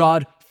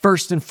 God,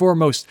 first and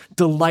foremost,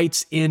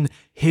 delights in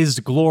his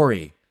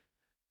glory.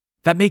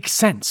 That makes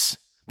sense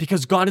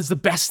because God is the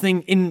best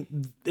thing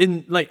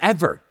in like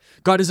ever.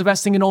 God is the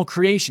best thing in all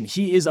creation.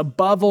 He is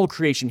above all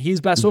creation. He is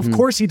best. So of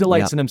course he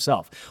delights in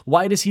himself.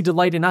 Why does he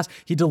delight in us?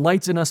 He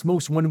delights in us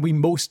most when we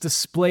most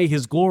display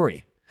his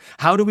glory.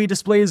 How do we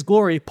display his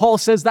glory? Paul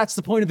says that's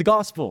the point of the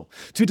gospel,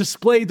 to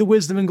display the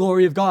wisdom and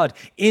glory of God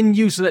in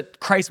you so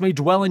that Christ may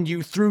dwell in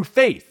you through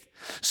faith.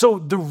 So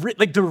the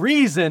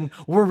reason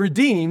we're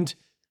redeemed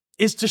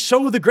is to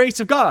show the grace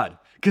of God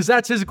because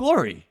that's his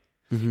glory.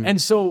 Mm-hmm.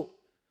 And so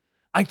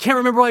I can't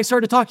remember why I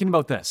started talking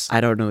about this.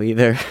 I don't know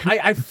either.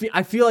 I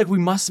feel like we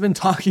must have been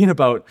talking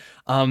about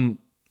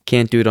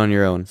can't do it on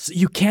your own.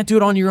 You can't do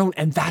it on your own,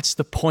 and that's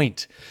the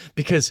point.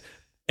 Because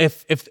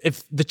if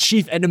the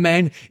chief end of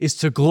man is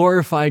to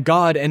glorify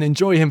God and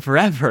enjoy him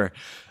forever,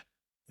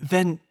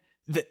 then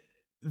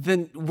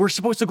we're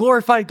supposed to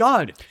glorify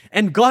God.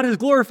 And God is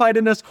glorified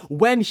in us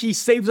when he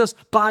saves us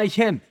by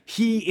him.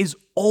 He is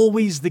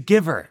always the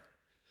giver.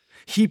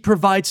 He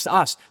provides to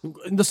us.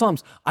 In the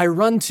Psalms, I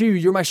run to you,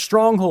 you're my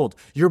stronghold.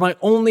 You're my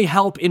only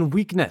help in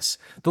weakness.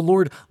 The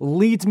Lord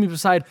leads me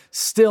beside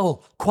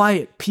still,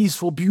 quiet,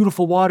 peaceful,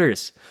 beautiful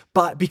waters.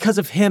 But because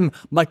of him,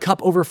 my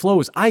cup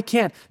overflows.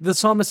 The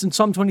psalmist in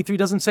Psalm 23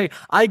 doesn't say,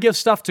 I give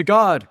stuff to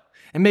God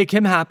and make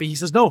him happy. He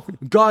says, no,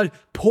 God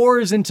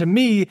pours into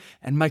me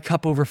and my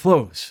cup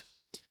overflows.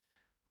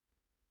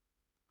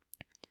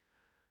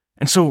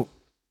 And so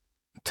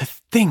to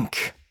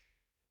think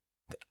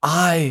that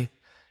I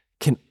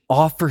can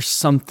offer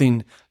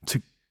something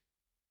to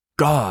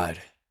God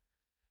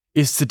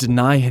is to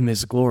deny him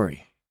his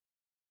glory,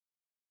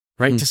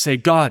 right? To say,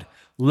 God,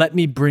 let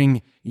me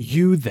bring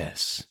you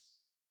this.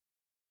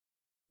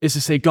 Is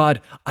to say,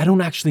 God, I don't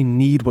actually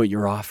need what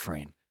you're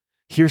offering.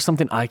 Here's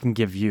something I can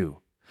give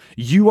you.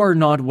 You are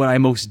not what I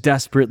most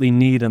desperately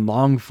need and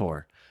long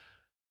for.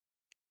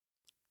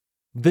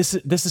 This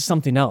is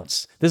something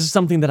else. This is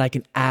something that I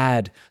can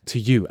add to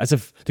you, as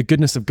if the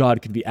goodness of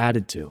God could be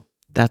added to.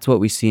 That's what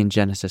we see in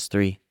Genesis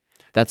 3.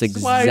 That's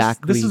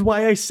exactly this is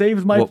why I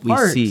saved my what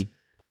part. we see.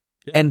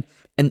 And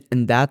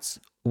that's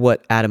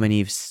what Adam and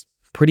Eve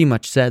pretty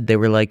much said. They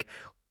were like,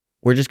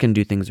 we're just going to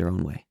do things our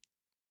own way.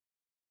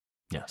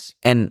 Yes.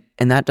 And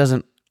that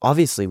doesn't,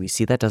 obviously we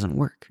see that doesn't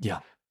work. Yeah.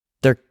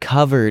 They're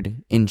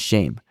covered in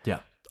shame. Yeah.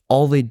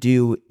 All they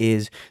do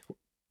is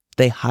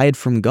they hide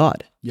from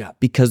God. Yeah.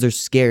 Because they're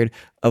scared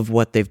of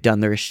what they've done.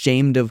 They're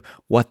ashamed of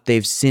what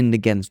they've sinned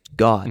against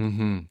God.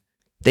 Mm-hmm.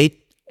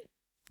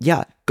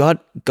 God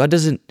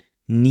doesn't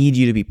need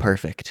you to be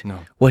perfect. No.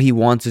 What he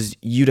wants is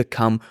you to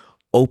come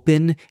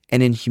open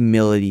and in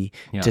humility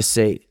to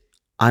say,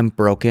 I'm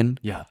broken.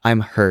 Yeah. I'm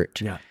hurt.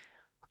 Yeah.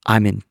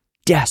 I'm in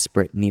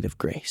desperate need of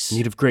grace.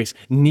 Need of grace.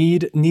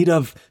 Need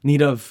of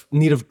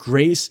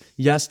grace.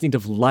 Yes, need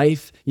of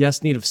life.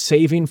 Yes, need of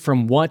saving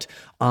from what?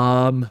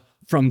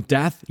 From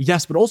death.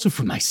 Yes, but also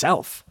from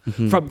myself.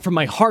 From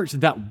my heart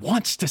that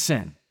wants to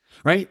sin.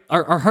 Right?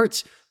 Our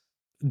hearts,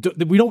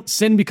 we don't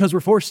sin because we're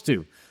forced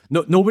to.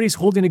 No, nobody's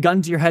holding a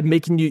gun to your head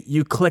making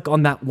you click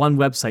on that one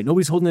website.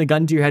 Nobody's holding a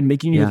gun to your head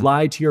making you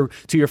lie to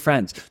your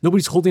friends.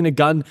 Nobody's holding a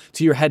gun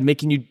to your head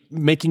making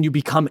you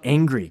become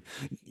angry.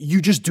 You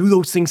just do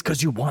those things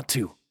because you want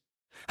to.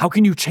 How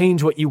can you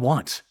change what you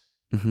want?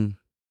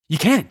 You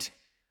can't,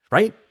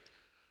 right?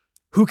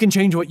 Who can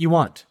change what you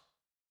want?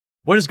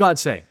 What does God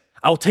say?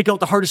 I will take out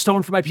the heart of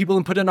stone for my people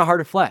and put in a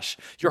heart of flesh.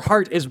 Your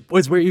heart is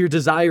where your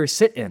desires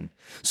sit in.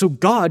 So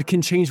God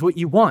can change what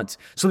you want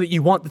so that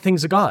you want the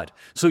things of God.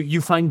 So you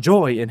find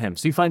joy in him.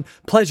 So you find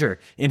pleasure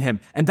in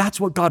him. And that's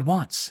what God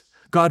wants.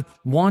 God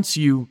wants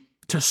you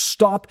to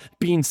stop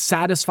being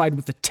satisfied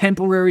with the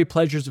temporary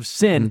pleasures of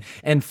sin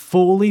and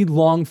fully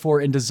long for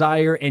and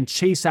desire and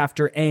chase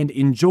after and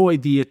enjoy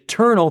the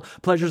eternal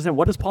pleasures. And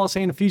what does Paul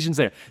say in Ephesians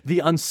there? The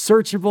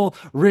unsearchable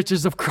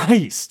riches of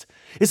Christ.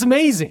 It's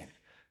amazing.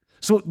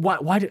 So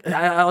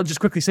I'll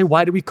just quickly say,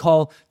 why do we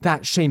call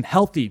that shame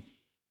healthy?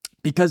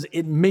 Because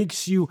it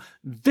makes you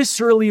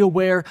viscerally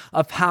aware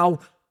of how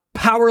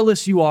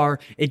powerless you are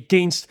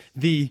against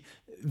the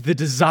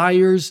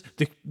desires,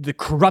 the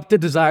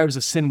corrupted desires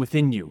of sin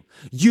within you.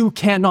 You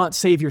cannot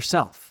save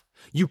yourself.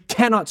 You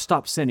cannot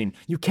stop sinning.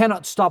 You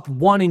cannot stop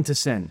wanting to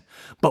sin.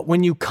 But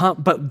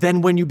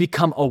then when you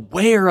become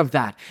aware of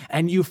that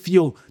and you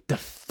feel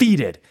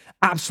defeated,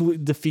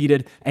 absolutely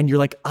defeated, and you're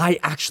like, I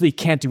actually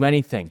can't do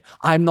anything.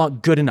 I'm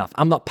not good enough.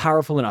 I'm not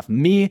powerful enough.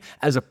 Me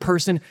as a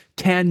person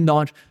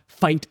cannot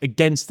fight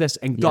against this.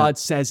 And God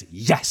says,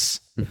 yes.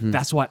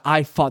 That's why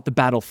I fought the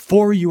battle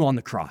for you on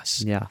the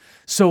cross. Yeah.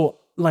 So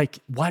why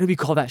do we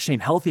call that shame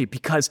healthy?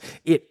 Because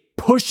it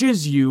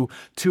pushes you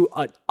to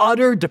an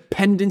utter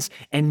dependence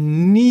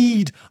and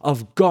need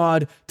of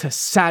God to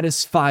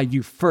satisfy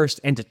you first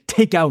and to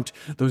take out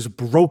those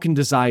broken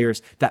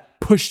desires that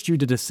pushed you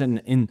to sin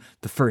in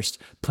the first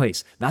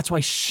place. That's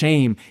why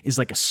shame is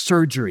like a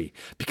surgery,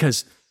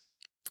 because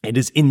it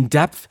is in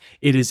depth,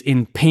 it is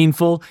in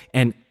painful,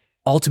 and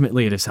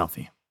ultimately it is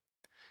healthy.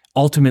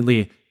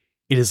 Ultimately,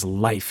 it is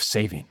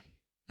life-saving.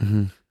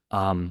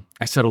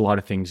 I said a lot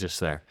of things just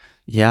there.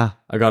 Yeah.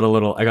 I got a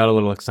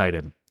little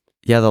excited.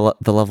 Yeah,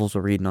 the levels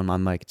were reading on my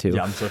mic too.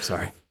 Yeah, I'm so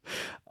sorry.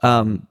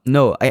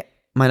 No,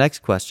 my next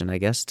question, I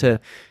guess,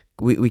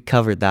 we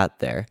covered that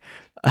there.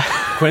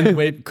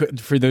 Quinn,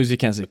 for those who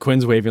can't see,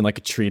 Quinn's waving like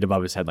a treat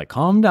above his head, like,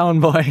 calm down,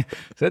 boy,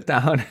 sit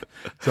down.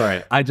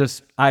 Sorry, I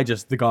just,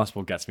 the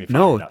gospel gets me.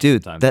 No,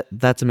 dude,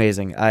 that's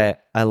amazing.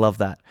 I love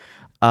that.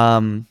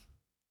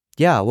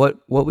 Yeah,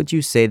 what would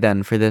you say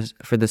then for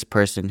this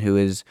person who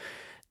is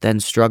then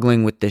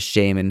struggling with this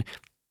shame and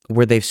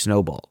where they've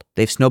snowballed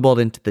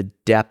into the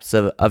depths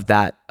of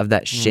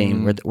that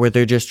shame, where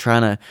they're just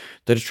trying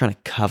to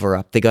cover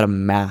up. They got a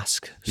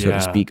mask, so to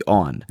speak,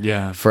 on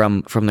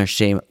from their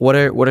shame. What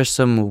are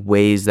some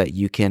ways that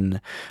you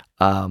can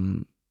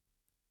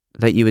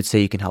that you would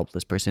say you can help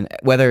this person,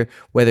 whether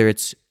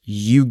it's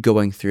you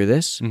going through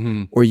this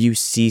or you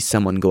see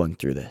someone going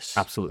through this?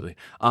 Absolutely.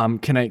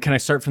 Can I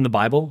start from the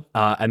Bible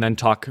and then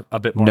talk a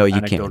bit more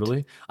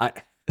anecdotally?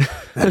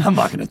 I'm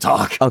not going to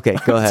talk. Okay,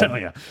 go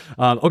ahead.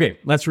 Okay,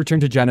 let's return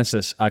to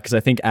Genesis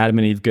give Adam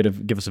and Eve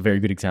give us a very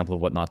good example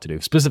of what not to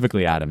do.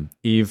 Specifically, Adam.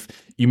 Eve,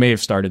 you may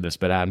have started this,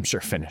 but Adam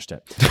sure finished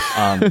it.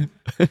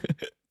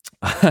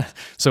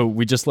 So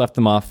we just left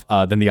them off.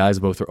 Then the eyes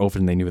of both were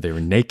open and they knew they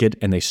were naked,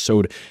 and they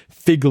sewed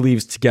fig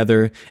leaves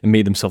together and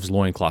made themselves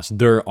loincloths.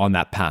 They're on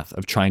that path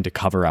of trying to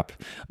cover up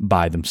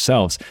by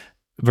themselves.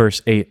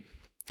 Verse 8.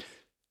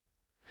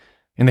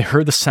 And they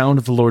heard the sound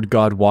of the Lord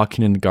God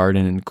walking in the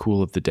garden in the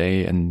cool of the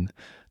day, and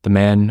the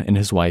man and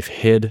his wife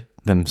hid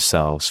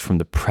themselves from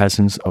the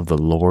presence of the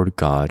Lord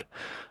God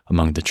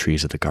among the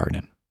trees of the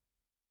garden.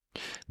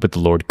 But the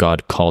Lord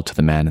God called to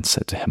the man and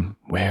said to him,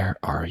 "Where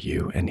are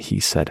you?" And he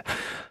said,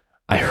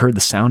 "I heard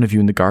the sound of you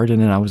in the garden,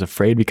 and I was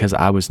afraid because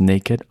I was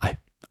naked.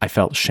 I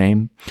felt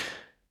shame,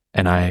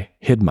 and I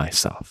hid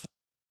myself."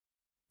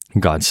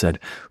 And God said,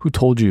 "Who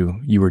told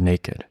you you were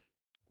naked?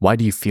 Why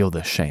do you feel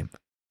this shame?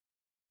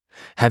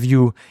 Have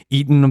you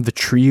eaten of the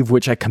tree of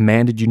which I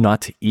commanded you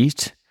not to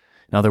eat?"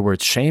 In other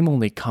words, shame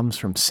only comes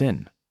from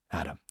sin,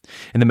 Adam.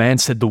 And the man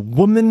said, "The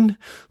woman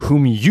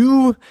whom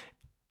you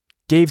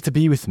gave to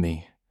be with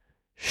me,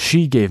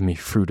 she gave me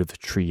fruit of the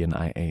tree and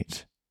I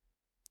ate."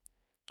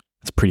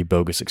 It's a pretty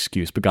bogus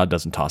excuse, but God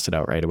doesn't toss it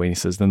out right away. He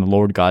says, "Then the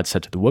Lord God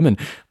said to the woman,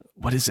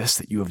 'What is this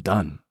that you have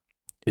done?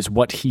 Is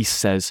what he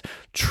says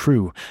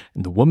true?'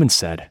 And the woman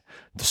said,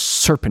 'The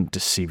serpent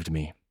deceived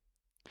me,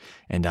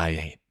 and I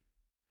ate.'"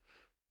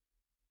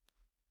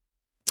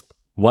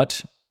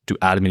 What do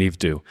Adam and Eve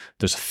do?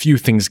 There's a few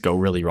things go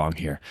really wrong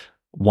here.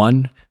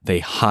 One, they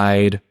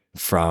hide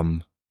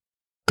from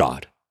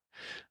God.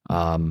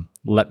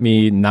 Let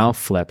me now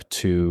flip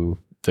to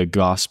the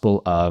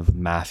Gospel of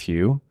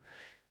Matthew,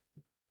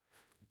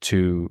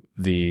 to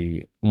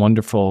the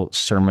wonderful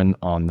Sermon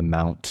on the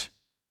Mount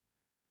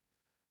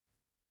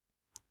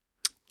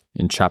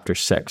in chapter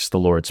 6, the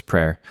Lord's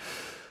Prayer.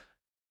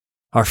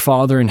 "Our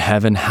Father in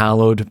heaven,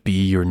 hallowed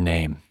be your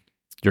name.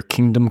 Your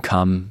kingdom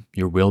come,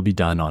 your will be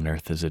done on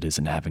earth as it is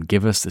in heaven.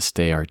 Give us this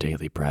day our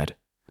daily bread."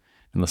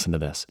 And listen to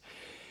this.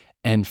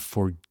 "And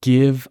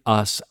forgive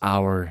us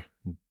our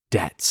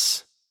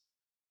debts,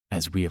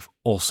 as we have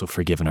also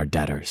forgiven our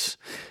debtors.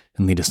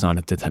 And lead us not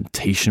into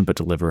temptation, but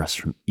deliver us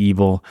from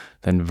evil."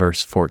 Then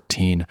verse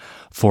 14,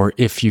 "For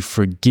if you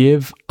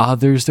forgive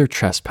others their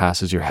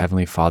trespasses, your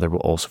heavenly Father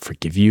will also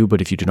forgive you.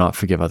 But if you do not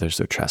forgive others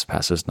their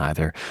trespasses,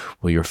 neither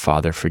will your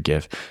Father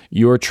forgive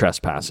your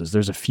trespasses."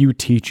 There's a few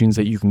teachings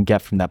that you can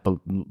get from that,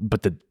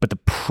 but the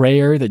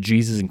prayer that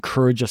Jesus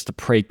encouraged us to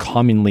pray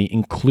commonly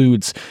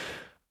includes,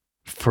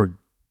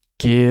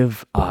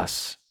 "Forgive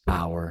us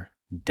our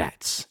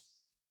debts."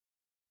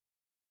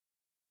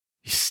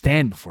 You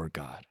stand before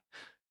God.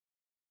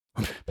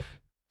 You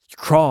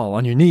crawl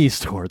on your knees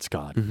towards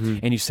God,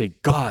 and you say,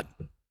 "God,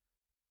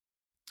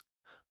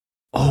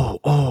 I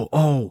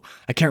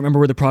can't remember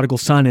where the prodigal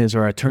son is,"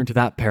 or I turn to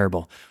that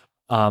parable.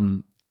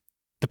 The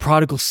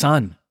prodigal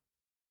son,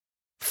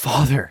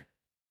 "Father,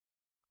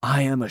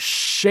 I am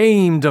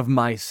ashamed of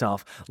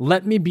myself.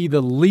 Let me be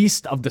the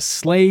least of the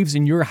slaves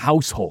in your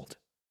household."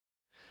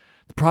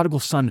 The prodigal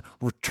son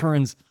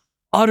returns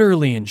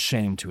utterly in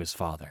shame to his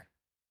father.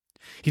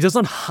 He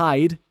doesn't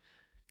hide.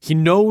 He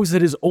knows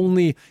that his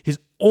only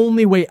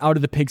way out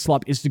of the pig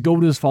slop is to go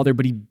to his father,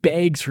 but he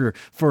begs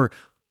for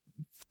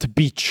to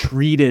be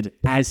treated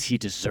as he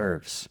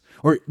deserves,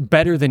 or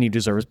better than he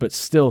deserves, but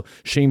still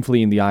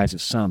shamefully in the eyes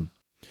of some.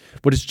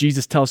 What does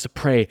Jesus tell us to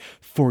pray?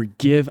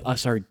 "Forgive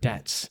us our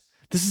debts."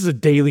 This is a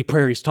daily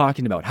prayer he's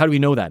talking about. How do we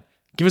know that?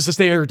 "Give us this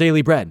day our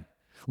daily bread."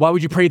 Why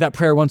would you pray that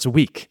prayer once a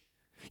week?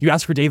 You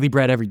ask for daily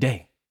bread every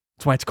day.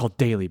 That's why it's called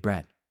daily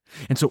bread.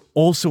 And so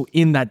also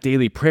in that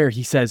daily prayer,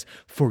 he says,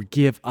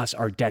 "Forgive us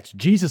our debts."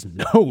 Jesus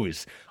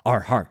knows our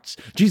hearts.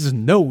 Jesus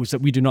knows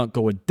that we do not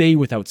go a day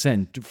without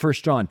sin.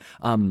 1 John,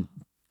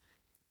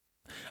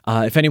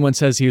 if anyone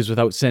says he is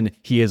without sin,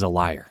 he is a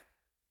liar.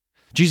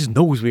 Jesus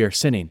knows we are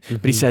sinning,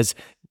 but he says,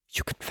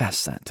 you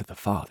confess that to the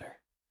Father.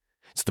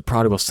 So the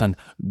prodigal son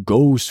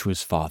goes to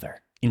his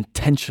father,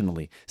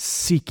 intentionally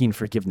seeking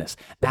forgiveness.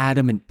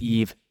 Adam and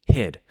Eve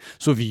hid.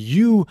 So if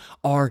you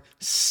are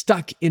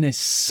stuck in a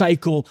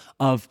cycle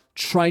of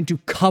trying to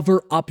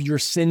cover up your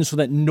sin so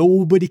that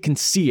nobody can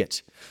see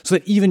it, so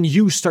that even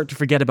you start to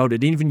forget about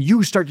it, and even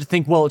you start to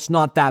think, well, it's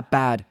not that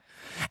bad.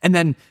 And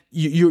then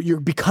you're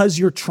because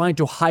you're trying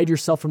to hide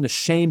yourself from the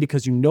shame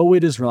because you know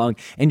it is wrong,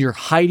 and you're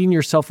hiding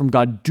yourself from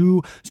God,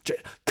 do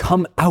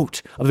come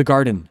out of the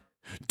garden.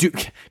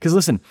 Because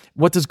listen,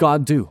 what does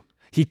God do?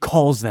 He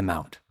calls them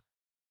out.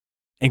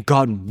 And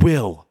God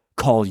will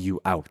call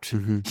you out.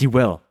 He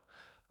will.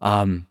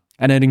 And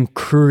I'd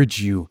encourage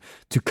you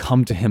to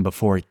come to him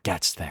before it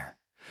gets there.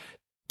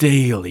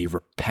 Daily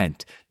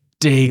repent.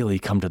 Daily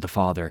come to the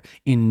Father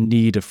in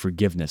need of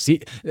forgiveness.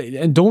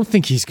 And don't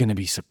think he's going to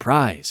be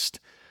surprised.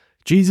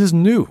 Jesus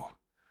knew.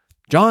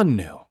 John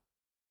knew.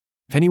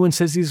 If anyone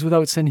says he's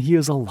without sin, he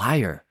is a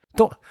liar.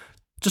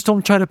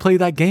 Don't try to play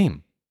that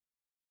game.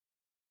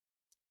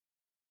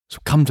 So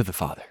come to the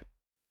Father.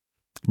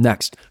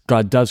 Next,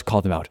 God does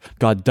call them out.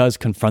 God does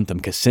confront them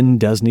because sin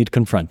does need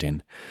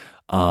confronting.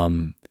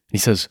 He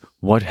says,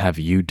 what have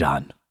you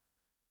done?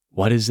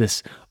 What is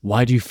this?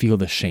 Why do you feel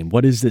the shame?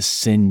 What is this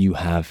sin you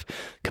have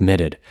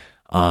committed?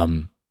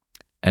 And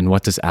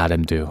what does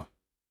Adam do?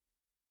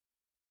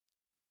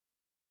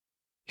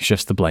 He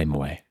shifts the blame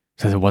away.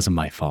 Says, it wasn't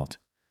my fault.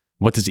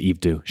 What does Eve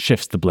do?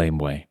 Shifts the blame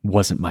away.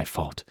 Wasn't my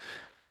fault.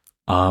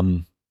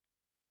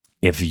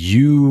 If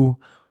you...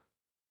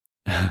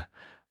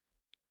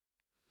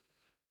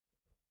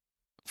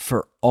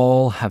 For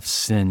all have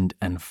sinned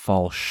and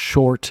fall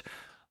short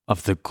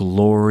of the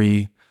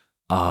glory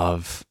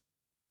of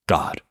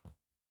God.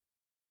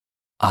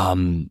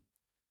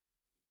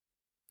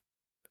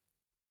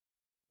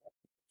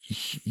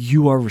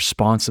 you are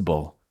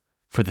responsible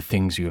for the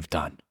things you have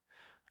done.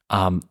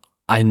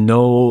 I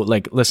know,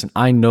 like, listen,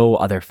 I know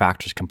other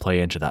factors can play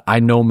into that. I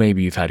know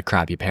maybe you've had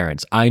crappy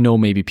parents. I know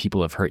maybe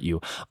people have hurt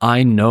you.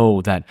 I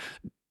know that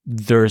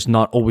there's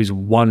not always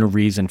one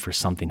reason for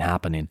something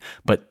happening,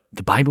 but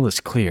the Bible is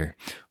clear.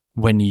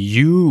 When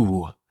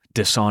you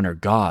dishonor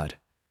God,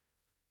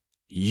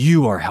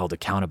 you are held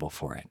accountable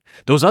for it.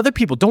 Those other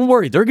people, don't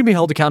worry, they're going to be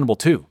held accountable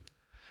too.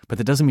 But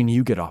that doesn't mean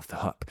you get off the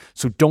hook.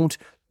 So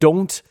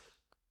don't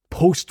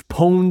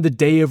postpone the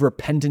day of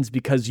repentance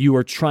because you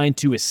are trying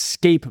to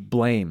escape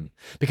blame,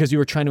 because you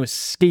are trying to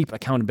escape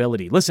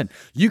accountability. Listen,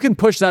 you can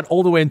push that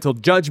all the way until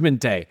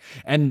Judgment Day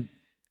and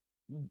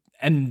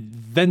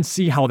then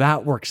see how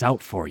that works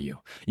out for you.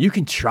 You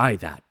can try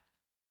that.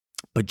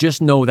 But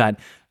just know that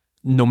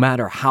no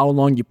matter how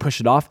long you push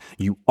it off,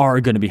 you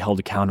are going to be held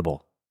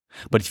accountable.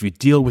 But if you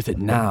deal with it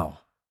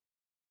now,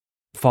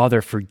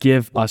 Father,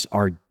 forgive us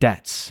our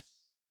debts.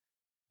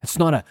 It's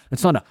not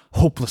a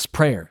hopeless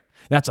prayer.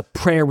 That's a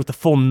prayer with the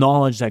full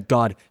knowledge that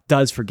God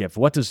does forgive.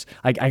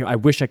 I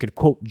wish I could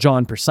quote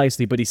John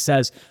precisely, but he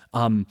says,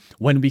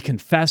 when we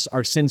confess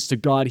our sins to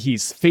God,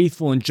 he's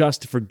faithful and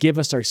just to forgive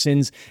us our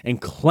sins and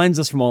cleanse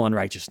us from all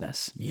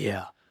unrighteousness.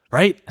 Yeah.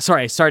 Right?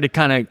 Sorry, I started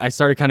kind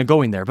of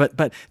going there, but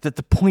that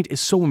the point is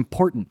so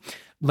important.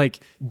 Like,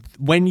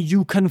 when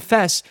you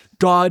confess,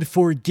 God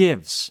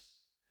forgives.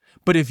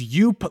 But if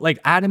you put, like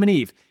Adam and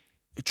Eve,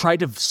 tried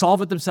to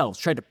solve it themselves,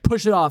 tried to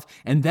push it off,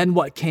 and then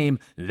what came?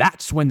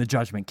 That's when the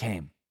judgment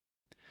came.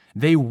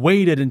 They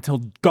waited until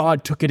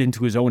God took it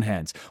into his own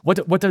hands.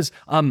 What does,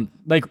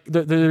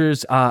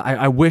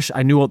 I wish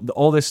I knew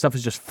all this stuff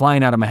is just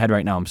flying out of my head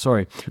right now. I'm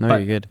sorry. No, but,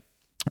 you're good.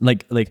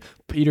 Like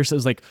Peter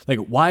says, like,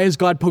 why is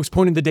God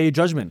postponing the day of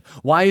judgment?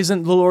 Why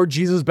isn't the Lord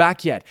Jesus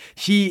back yet?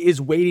 He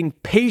is waiting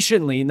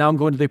patiently. Now I'm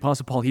going to the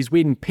Apostle Paul. He's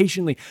waiting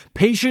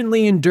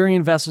patiently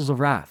enduring vessels of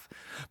wrath.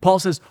 Paul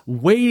says,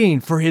 waiting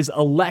for his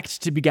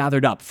elect to be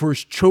gathered up, for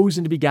his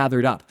chosen to be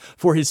gathered up,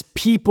 for his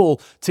people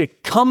to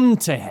come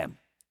to him.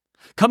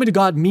 Coming to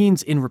God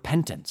means in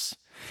repentance.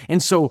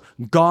 And so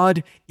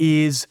God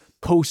is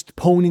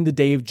postponing the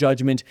day of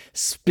judgment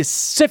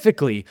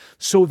specifically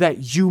so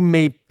that you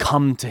may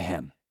come to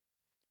him.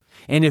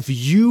 And if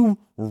you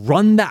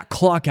run that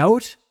clock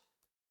out,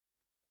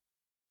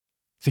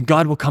 then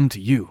God will come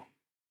to you.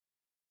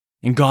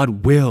 And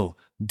God will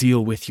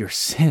deal with your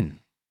sin.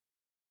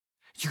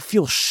 You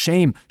feel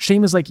shame.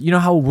 Shame is like, you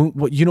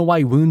know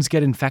why wounds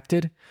get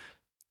infected?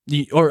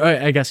 Or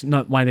I guess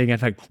not why they get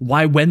infected.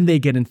 Why when they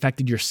get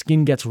infected, your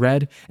skin gets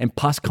red and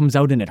pus comes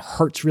out and it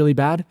hurts really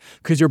bad?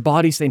 Because your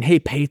body's saying, hey,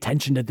 pay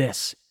attention to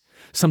this.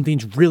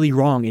 Something's really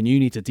wrong and you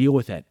need to deal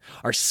with it.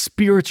 Our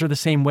spirits are the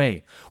same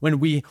way.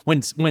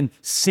 When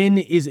sin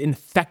is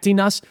infecting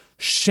us,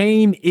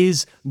 shame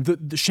is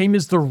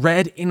the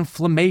red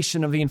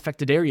inflammation of the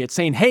infected area. It's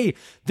saying, hey,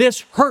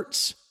 this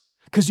hurts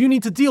because you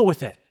need to deal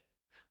with it.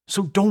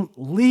 So don't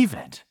leave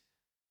it.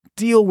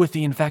 Deal with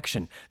the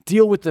infection.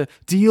 Deal with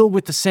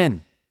the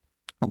sin.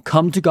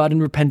 Come to God in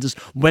repentance.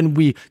 When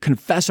we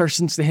confess our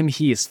sins to him,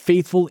 he is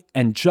faithful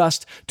and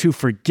just to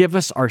forgive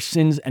us our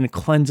sins and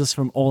cleanse us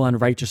from all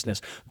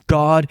unrighteousness.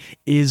 God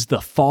is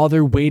the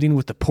Father waiting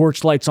with the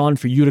porch lights on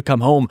for you to come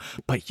home,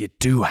 but you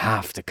do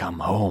have to come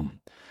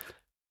home.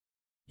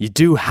 You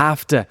do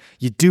have to,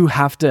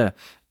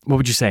 what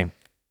would you say?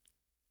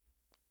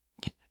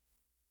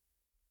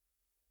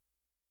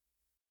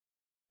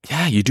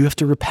 Yeah, you do have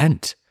to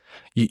repent.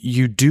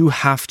 You do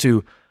have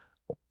to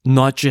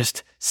not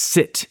just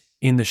sit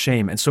in the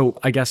shame. And so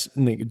I guess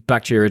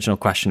back to your original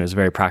question, it was a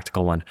very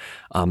practical one.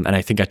 And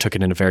I think I took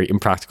it in a very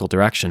impractical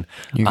direction.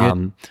 You're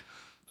good.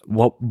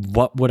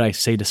 What would I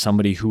say to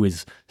somebody who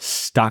is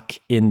stuck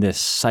in this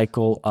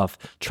cycle of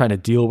trying to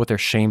deal with their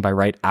shame by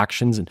right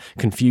actions and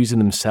confusing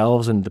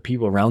themselves and the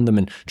people around them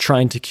and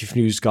trying to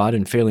confuse God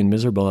and failing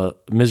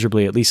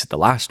miserably, at least at the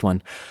last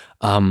one?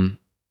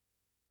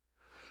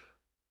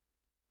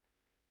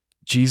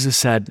 Jesus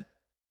said,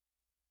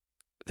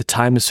 the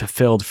time is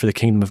fulfilled, for the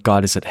kingdom of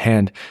God is at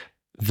hand.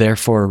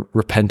 Therefore,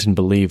 repent and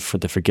believe for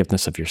the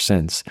forgiveness of your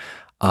sins.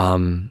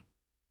 You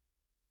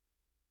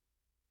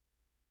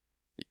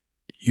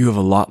have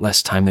a lot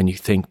less time than you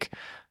think.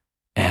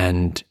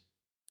 And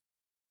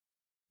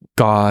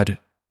God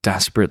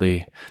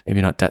desperately,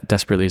 maybe not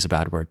desperately is a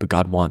bad word, but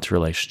God wants a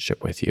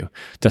relationship with you.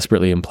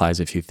 Desperately implies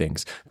a few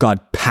things. God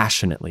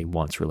passionately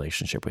wants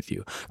relationship with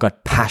you. God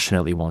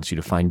passionately wants you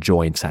to find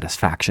joy and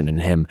satisfaction in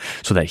him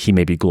so that he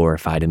may be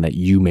glorified and that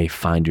you may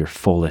find your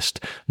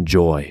fullest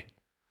joy.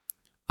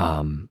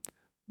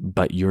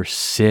 But your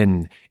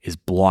sin is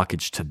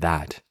blockage to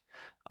that.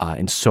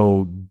 And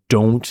so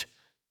don't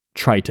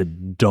try to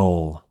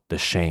dull the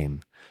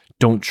shame.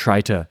 Don't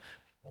try to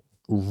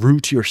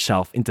root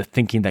yourself into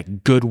thinking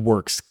that good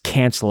works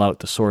cancel out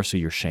the source of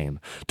your shame.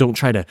 Don't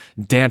try to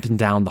dampen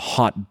down the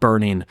hot,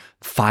 burning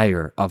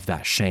fire of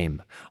that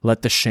shame.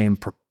 Let the shame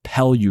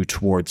propel you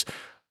towards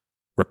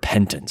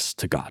repentance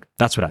to God.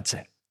 That's what I'd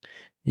say.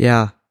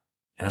 Yeah.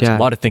 And that's a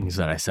lot of things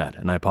that I said,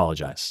 and I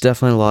apologize.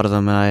 Definitely a lot of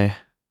them. And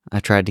I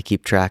tried to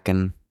keep track,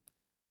 and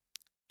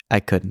I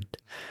couldn't.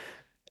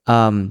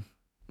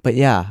 But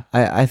yeah,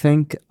 I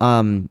think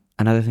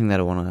another thing that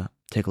I want to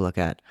take a look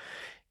at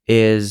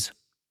is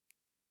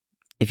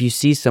if you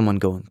see someone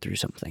going through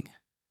something,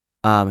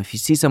 if you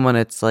see someone,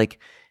 it's like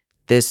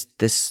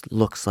this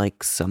looks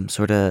like some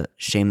sort of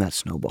shame that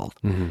snowballed.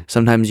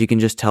 Sometimes you can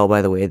just tell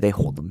by the way they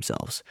hold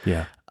themselves.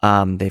 Yeah.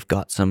 They've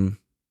got some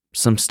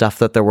stuff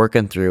that they're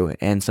working through,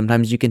 and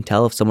sometimes you can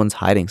tell if someone's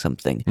hiding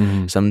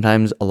something.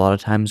 Sometimes, a lot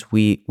of times,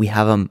 we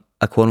have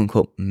a quote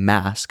unquote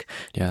mask,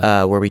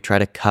 where we try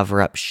to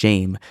cover up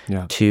shame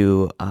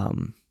to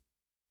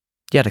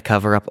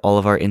cover up all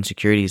of our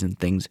insecurities and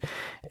things.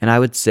 And I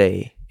would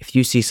say, if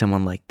you see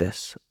someone like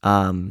this,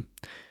 don't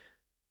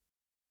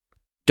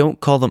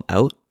call them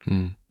out,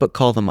 but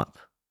call them up.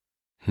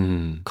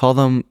 Call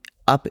them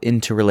up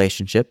into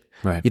relationship.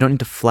 Right. You don't need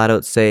to flat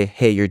out say,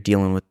 hey, you're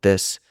dealing with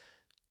this,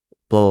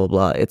 blah, blah,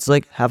 blah. It's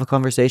like, have a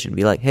conversation.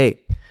 Be like,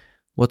 hey,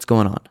 what's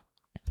going on?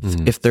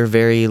 If they're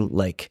very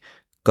like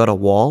got a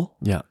wall,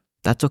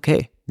 that's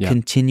okay.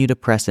 Continue to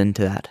press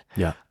into that.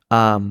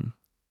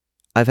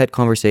 I've had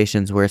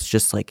conversations where it's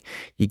just like,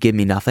 you give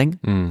me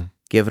nothing,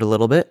 give it a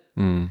little bit.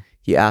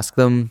 You ask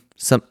them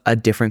a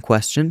different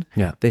question.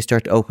 They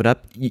start to open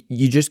up.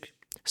 You just,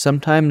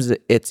 sometimes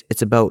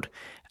it's about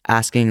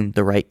asking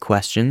the right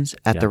questions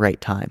at the right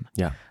time.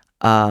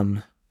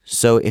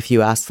 So if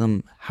you ask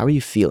them, how are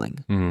you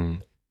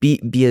feeling?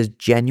 Be as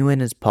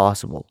genuine as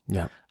possible.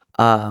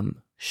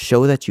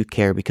 Show that you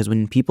care, because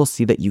when people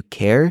see that you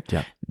care,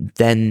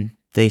 then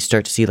they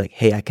start to see like,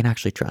 hey, I can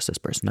actually trust this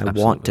person. I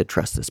want to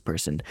trust this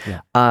person.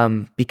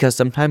 Because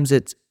sometimes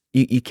it's,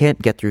 you can't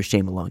get through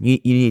shame alone. You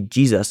need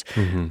Jesus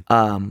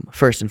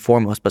first and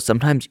foremost, but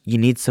sometimes you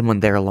need someone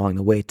there along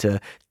the way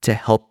to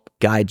help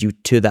guide you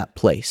to that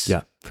place.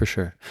 Yeah, for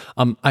sure.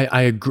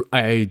 I agree.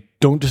 I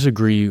don't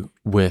disagree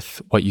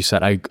with what you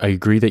said. I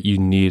agree that you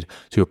need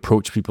to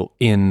approach people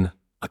in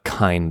a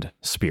kind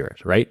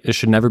spirit, right? It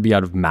should never be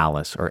out of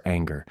malice or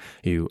anger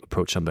you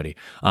approach somebody.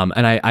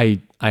 And I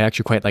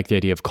actually quite like the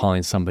idea of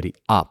calling somebody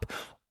up.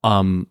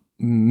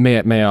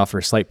 May I offer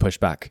a slight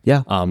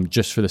pushback?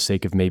 Just for the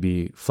sake of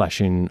maybe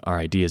fleshing our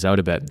ideas out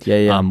a bit.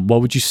 What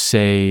would you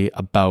say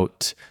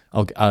about,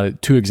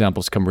 two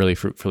examples come really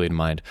fruitfully to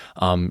mind.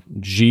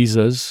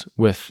 Jesus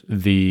with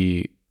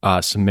the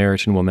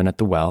Samaritan woman at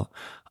the well.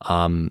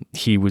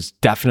 He was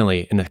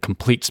definitely in a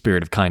complete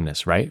spirit of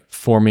kindness, right?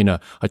 Forming a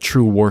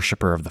true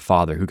worshiper of the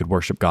Father who could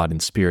worship God in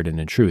spirit and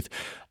in truth.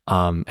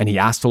 And he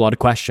asked a lot of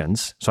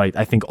questions. So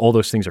I think all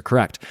those things are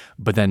correct.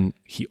 But then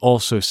he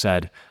also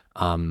said,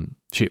 when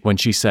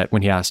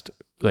he asked,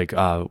 like,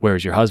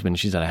 where's your husband?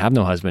 She said, I have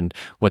no husband.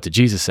 What did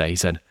Jesus say? He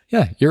said,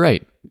 yeah, you're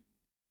right.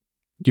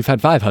 You've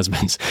had 5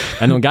 husbands.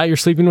 And the guy you're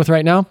sleeping with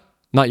right now,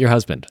 not your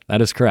husband.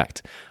 That is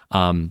correct.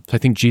 So I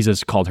think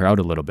Jesus called her out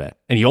a little bit.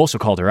 And he also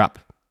called her up.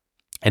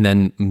 And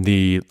then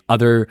the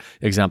other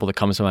example that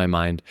comes to my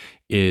mind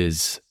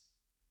is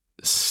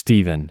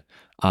Stephen,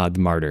 the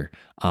martyr,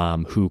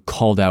 who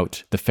called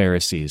out the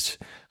Pharisees,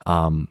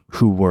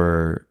 who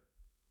were,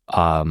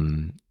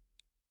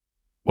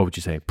 what would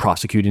you say,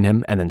 prosecuting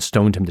him and then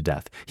stoned him to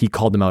death. He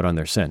called them out on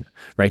their sin,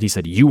 right? He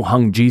said, you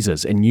hung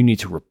Jesus and you need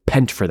to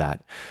repent for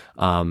that.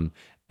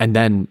 And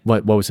then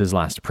what was his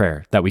last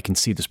prayer? That we can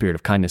see the spirit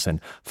of kindness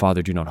and,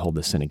 Father, do not hold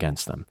this sin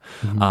against them.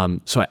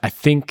 So I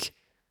think,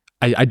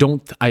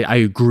 I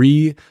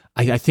agree.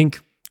 I think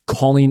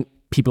calling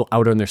people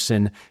out on their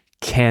sin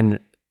can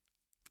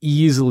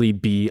easily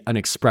be an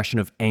expression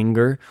of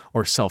anger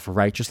or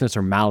self-righteousness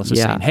or malice of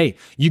saying, hey,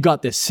 you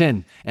got this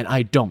sin and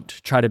I don't.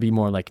 Try to be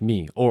more like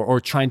me, or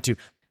trying to,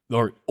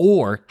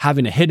 or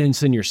having a hidden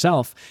sin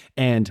yourself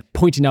and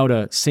pointing out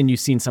a sin you've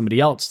seen somebody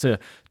else to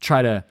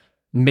try to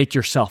make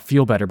yourself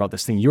feel better about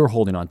this thing you're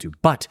holding on to.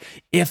 But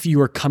if you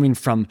are coming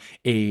from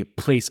a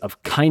place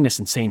of kindness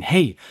and saying,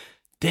 hey,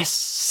 this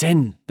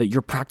sin that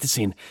you're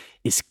practicing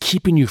is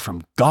keeping you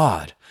from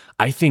God,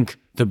 I think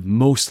the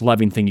most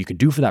loving thing you can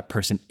do for that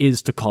person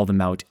is to call them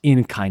out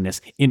in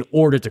kindness in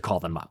order to call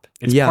them up.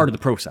 It's part of the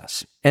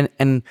process.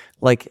 And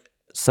like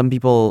some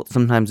people,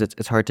 sometimes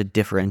it's hard to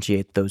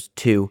differentiate those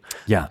two.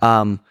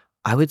 I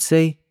would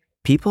say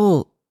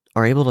people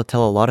are able to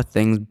tell a lot of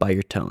things by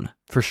your tone.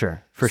 For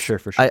sure.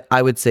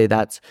 I would say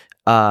that's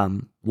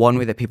one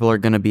way that people are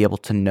going to be able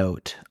to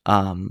note.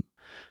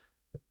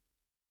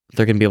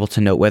 They're going to be able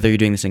to note whether you're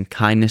doing this in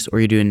kindness or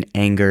you're doing it in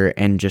anger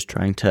and just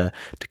trying to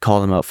call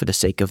them out for the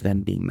sake of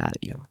them being mad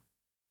at you.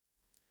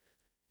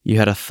 You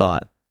had a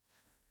thought.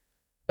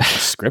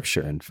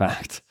 Scripture, in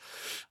fact.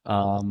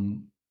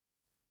 Then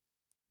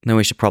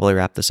we should probably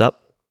wrap this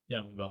up.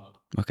 Yeah, we will.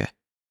 Okay.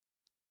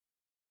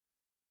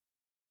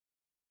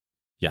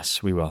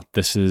 Yes, we will.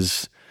 This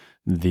is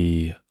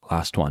the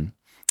last one.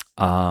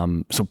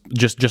 So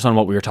just on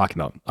what we were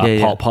talking about,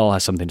 Paul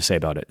has something to say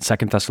about it.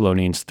 2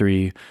 Thessalonians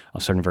 3,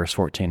 I'll start in verse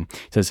 14.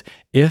 It says,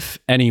 if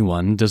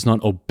anyone does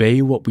not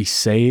obey what we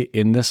say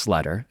in this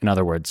letter, in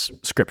other words,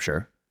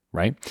 scripture,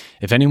 right?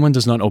 If anyone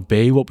does not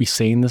obey what we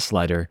say in this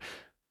letter,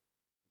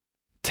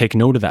 take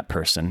note of that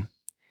person.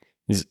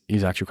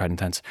 He's actually quite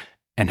intense,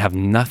 and have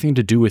nothing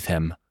to do with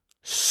him,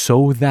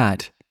 so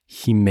that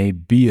he may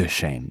be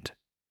ashamed.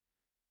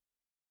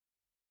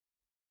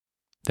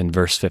 Then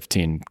verse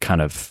 15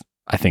 kind of,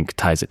 I think,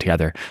 ties it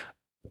together.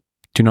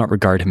 Do not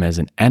regard him as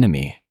an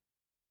enemy,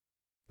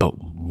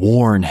 but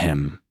warn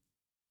him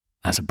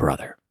as a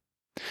brother.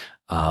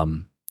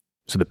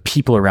 So the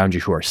people around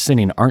you who are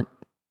sinning aren't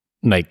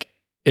like,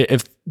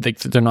 if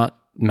they're not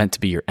meant to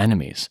be your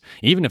enemies.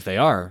 Even if they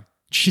are,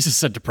 Jesus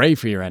said to pray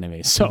for your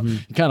enemies. So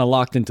you're kind of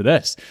locked into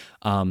this.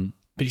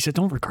 But he said,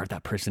 don't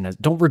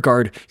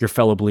regard your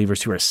fellow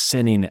believers who are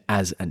sinning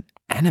as an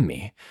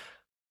enemy.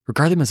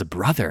 Regard them as a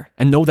brother,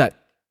 and know that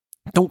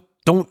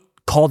don't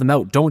call them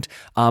out. Don't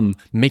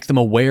make them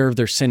aware of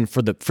their sin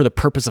for the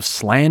purpose of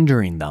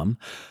slandering them,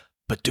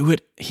 but do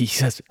it. He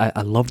says,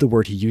 I love the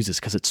word he uses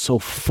because it's so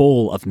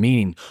full of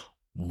meaning.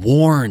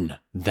 Warn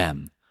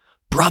them.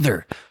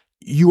 Brother,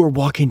 you are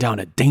walking down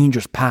a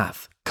dangerous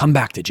path. Come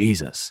back to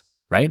Jesus,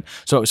 right?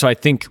 So I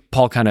think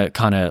Paul kind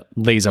of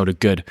lays out a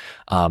good,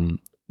 what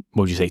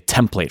would you say,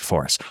 template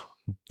for us.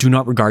 Do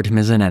not regard him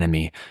as an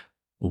enemy.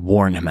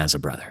 Warn him as a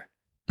brother.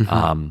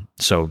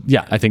 So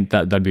yeah, I think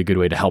that'd be a good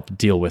way to help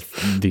deal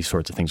with these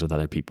sorts of things with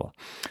other people.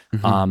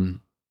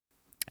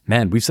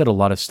 Man, we've said a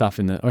lot of stuff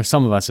or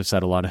some of us have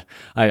said a lot of,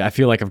 I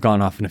feel like I've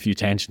gone off in a few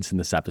tangents in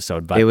this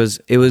episode, but it was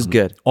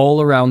good.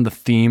 All around the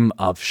theme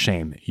of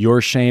shame,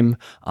 your shame,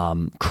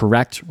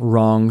 correct,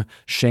 wrong,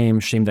 shame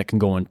that can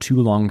go on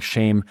too long,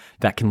 shame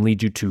that can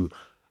lead you to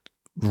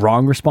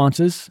wrong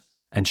responses,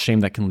 and shame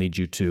that can lead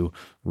you to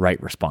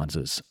right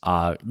responses.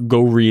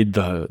 Go read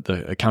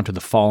the account of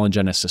the fall in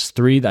Genesis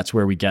 3. That's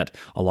where we get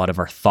a lot of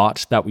our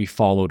thoughts that we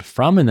followed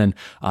from. And then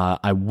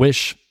I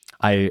wish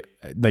a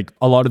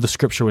lot of the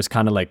scripture was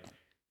kind of like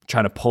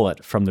trying to pull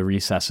it from the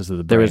recesses of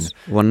the brain. There was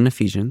one in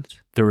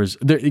Ephesians.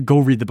 Go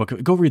read the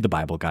book. Go read the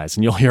Bible, guys,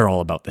 and you'll hear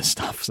all about this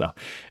stuff. So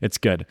it's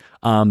good.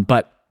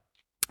 But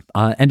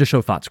end of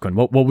show thoughts, Quinn.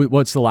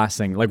 What's the last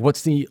thing? Like,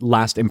 what's the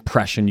last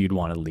impression you'd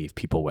want to leave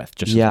people with,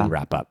 just as we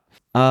wrap up?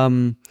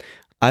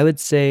 I would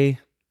say,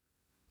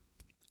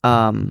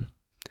 when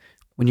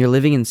you're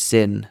living in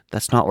sin,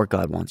 that's not where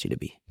God wants you to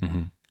be.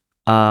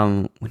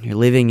 When you're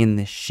living in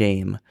this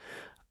shame,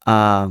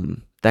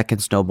 that can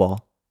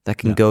snowball, that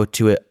can go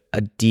to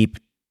a deep,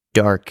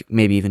 dark,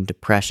 maybe even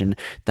depression.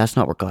 That's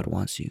not where God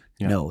wants you.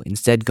 No,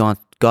 instead, God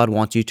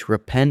wants you to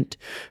repent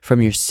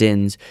from your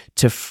sins,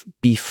 to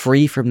be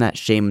free from that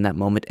shame in that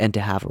moment, and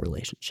to have a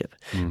relationship.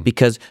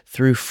 Because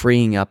through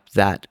freeing up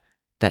that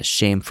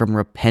shame, from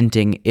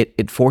repenting,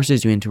 it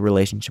forces you into a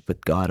relationship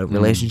with God, a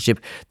relationship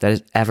that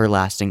is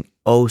everlasting,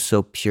 oh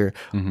so pure,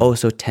 oh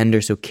so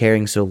tender, so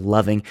caring, so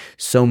loving,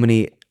 so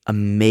many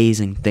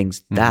amazing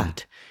things.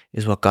 That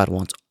is what God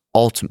wants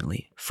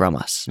ultimately from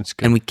us.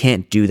 And we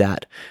can't do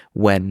that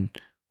when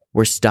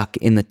we're stuck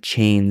in the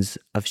chains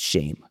of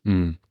shame.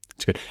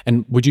 That's good.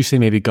 And would you say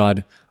maybe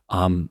God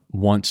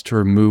wants to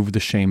remove the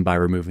shame by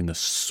removing the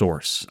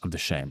source of the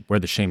shame, where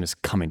the shame is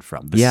coming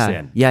from, the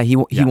sin? Yeah, he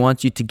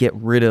wants you to get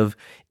rid of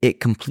it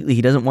completely.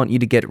 He doesn't want you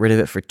to get rid of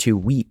it for 2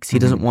 weeks. He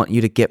doesn't want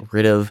you to get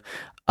rid of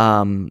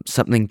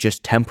something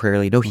just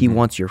temporarily. No, he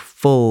wants your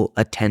full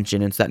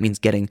attention, and so that means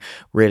getting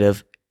rid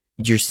of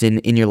your sin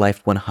in your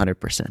life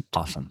 100%.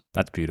 Awesome.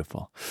 That's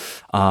beautiful.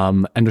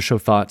 End of show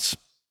thoughts.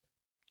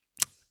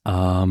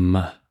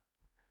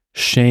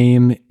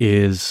 Shame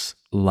is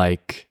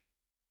like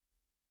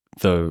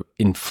the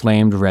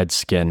inflamed red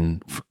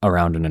skin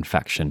around an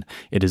infection.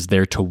 It is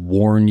there to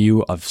warn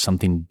you of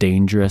something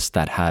dangerous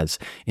that has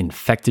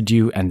infected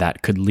you and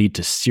that could lead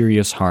to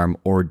serious harm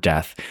or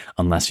death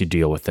unless you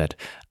deal with it.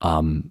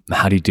 How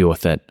do you deal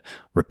with it?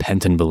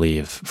 Repent and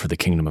believe, for the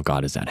kingdom of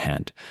God is at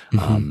hand.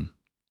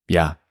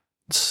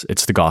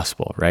 It's the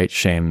gospel, right?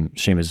 Shame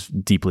is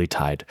deeply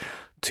tied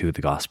to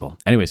the gospel.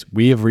 Anyways,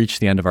 we have reached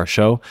the end of our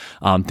show.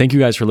 Thank you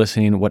guys for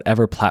listening.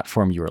 Whatever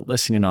platform you are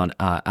listening on,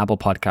 Apple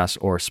Podcasts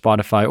or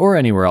Spotify or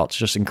anywhere else,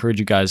 just encourage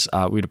you guys.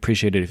 We'd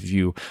appreciate it if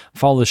you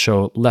follow the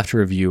show, left a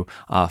review,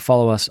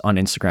 follow us on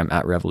Instagram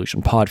at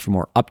Revolution Pod for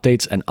more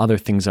updates and other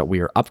things that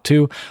we are up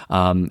to.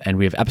 And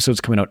we have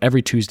episodes coming out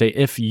every Tuesday.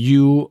 If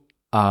you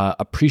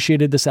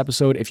appreciated this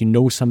episode, if you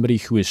know somebody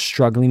who is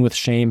struggling with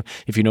shame,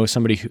 if you know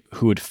somebody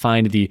who would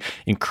find the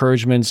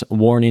encouragements,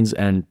 warnings,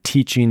 and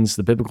teachings,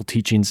 the biblical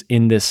teachings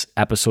in this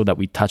episode that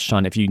we touched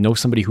on, if you know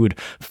somebody who would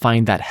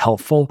find that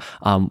helpful,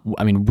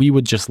 we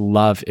would just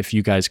love if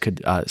you guys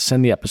could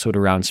send the episode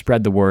around,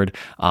 spread the word,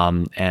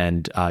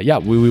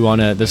 we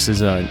want to. This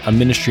is a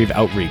ministry of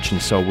outreach,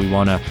 and so we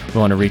want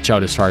to reach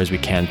out as far as we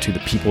can to the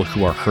people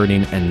who are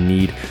hurting and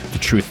need the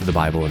truth of the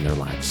Bible in their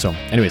lives. So,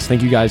 anyways,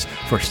 thank you guys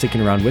for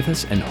sticking around with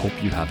us, and hope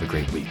you have a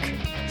great week.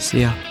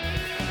 See ya.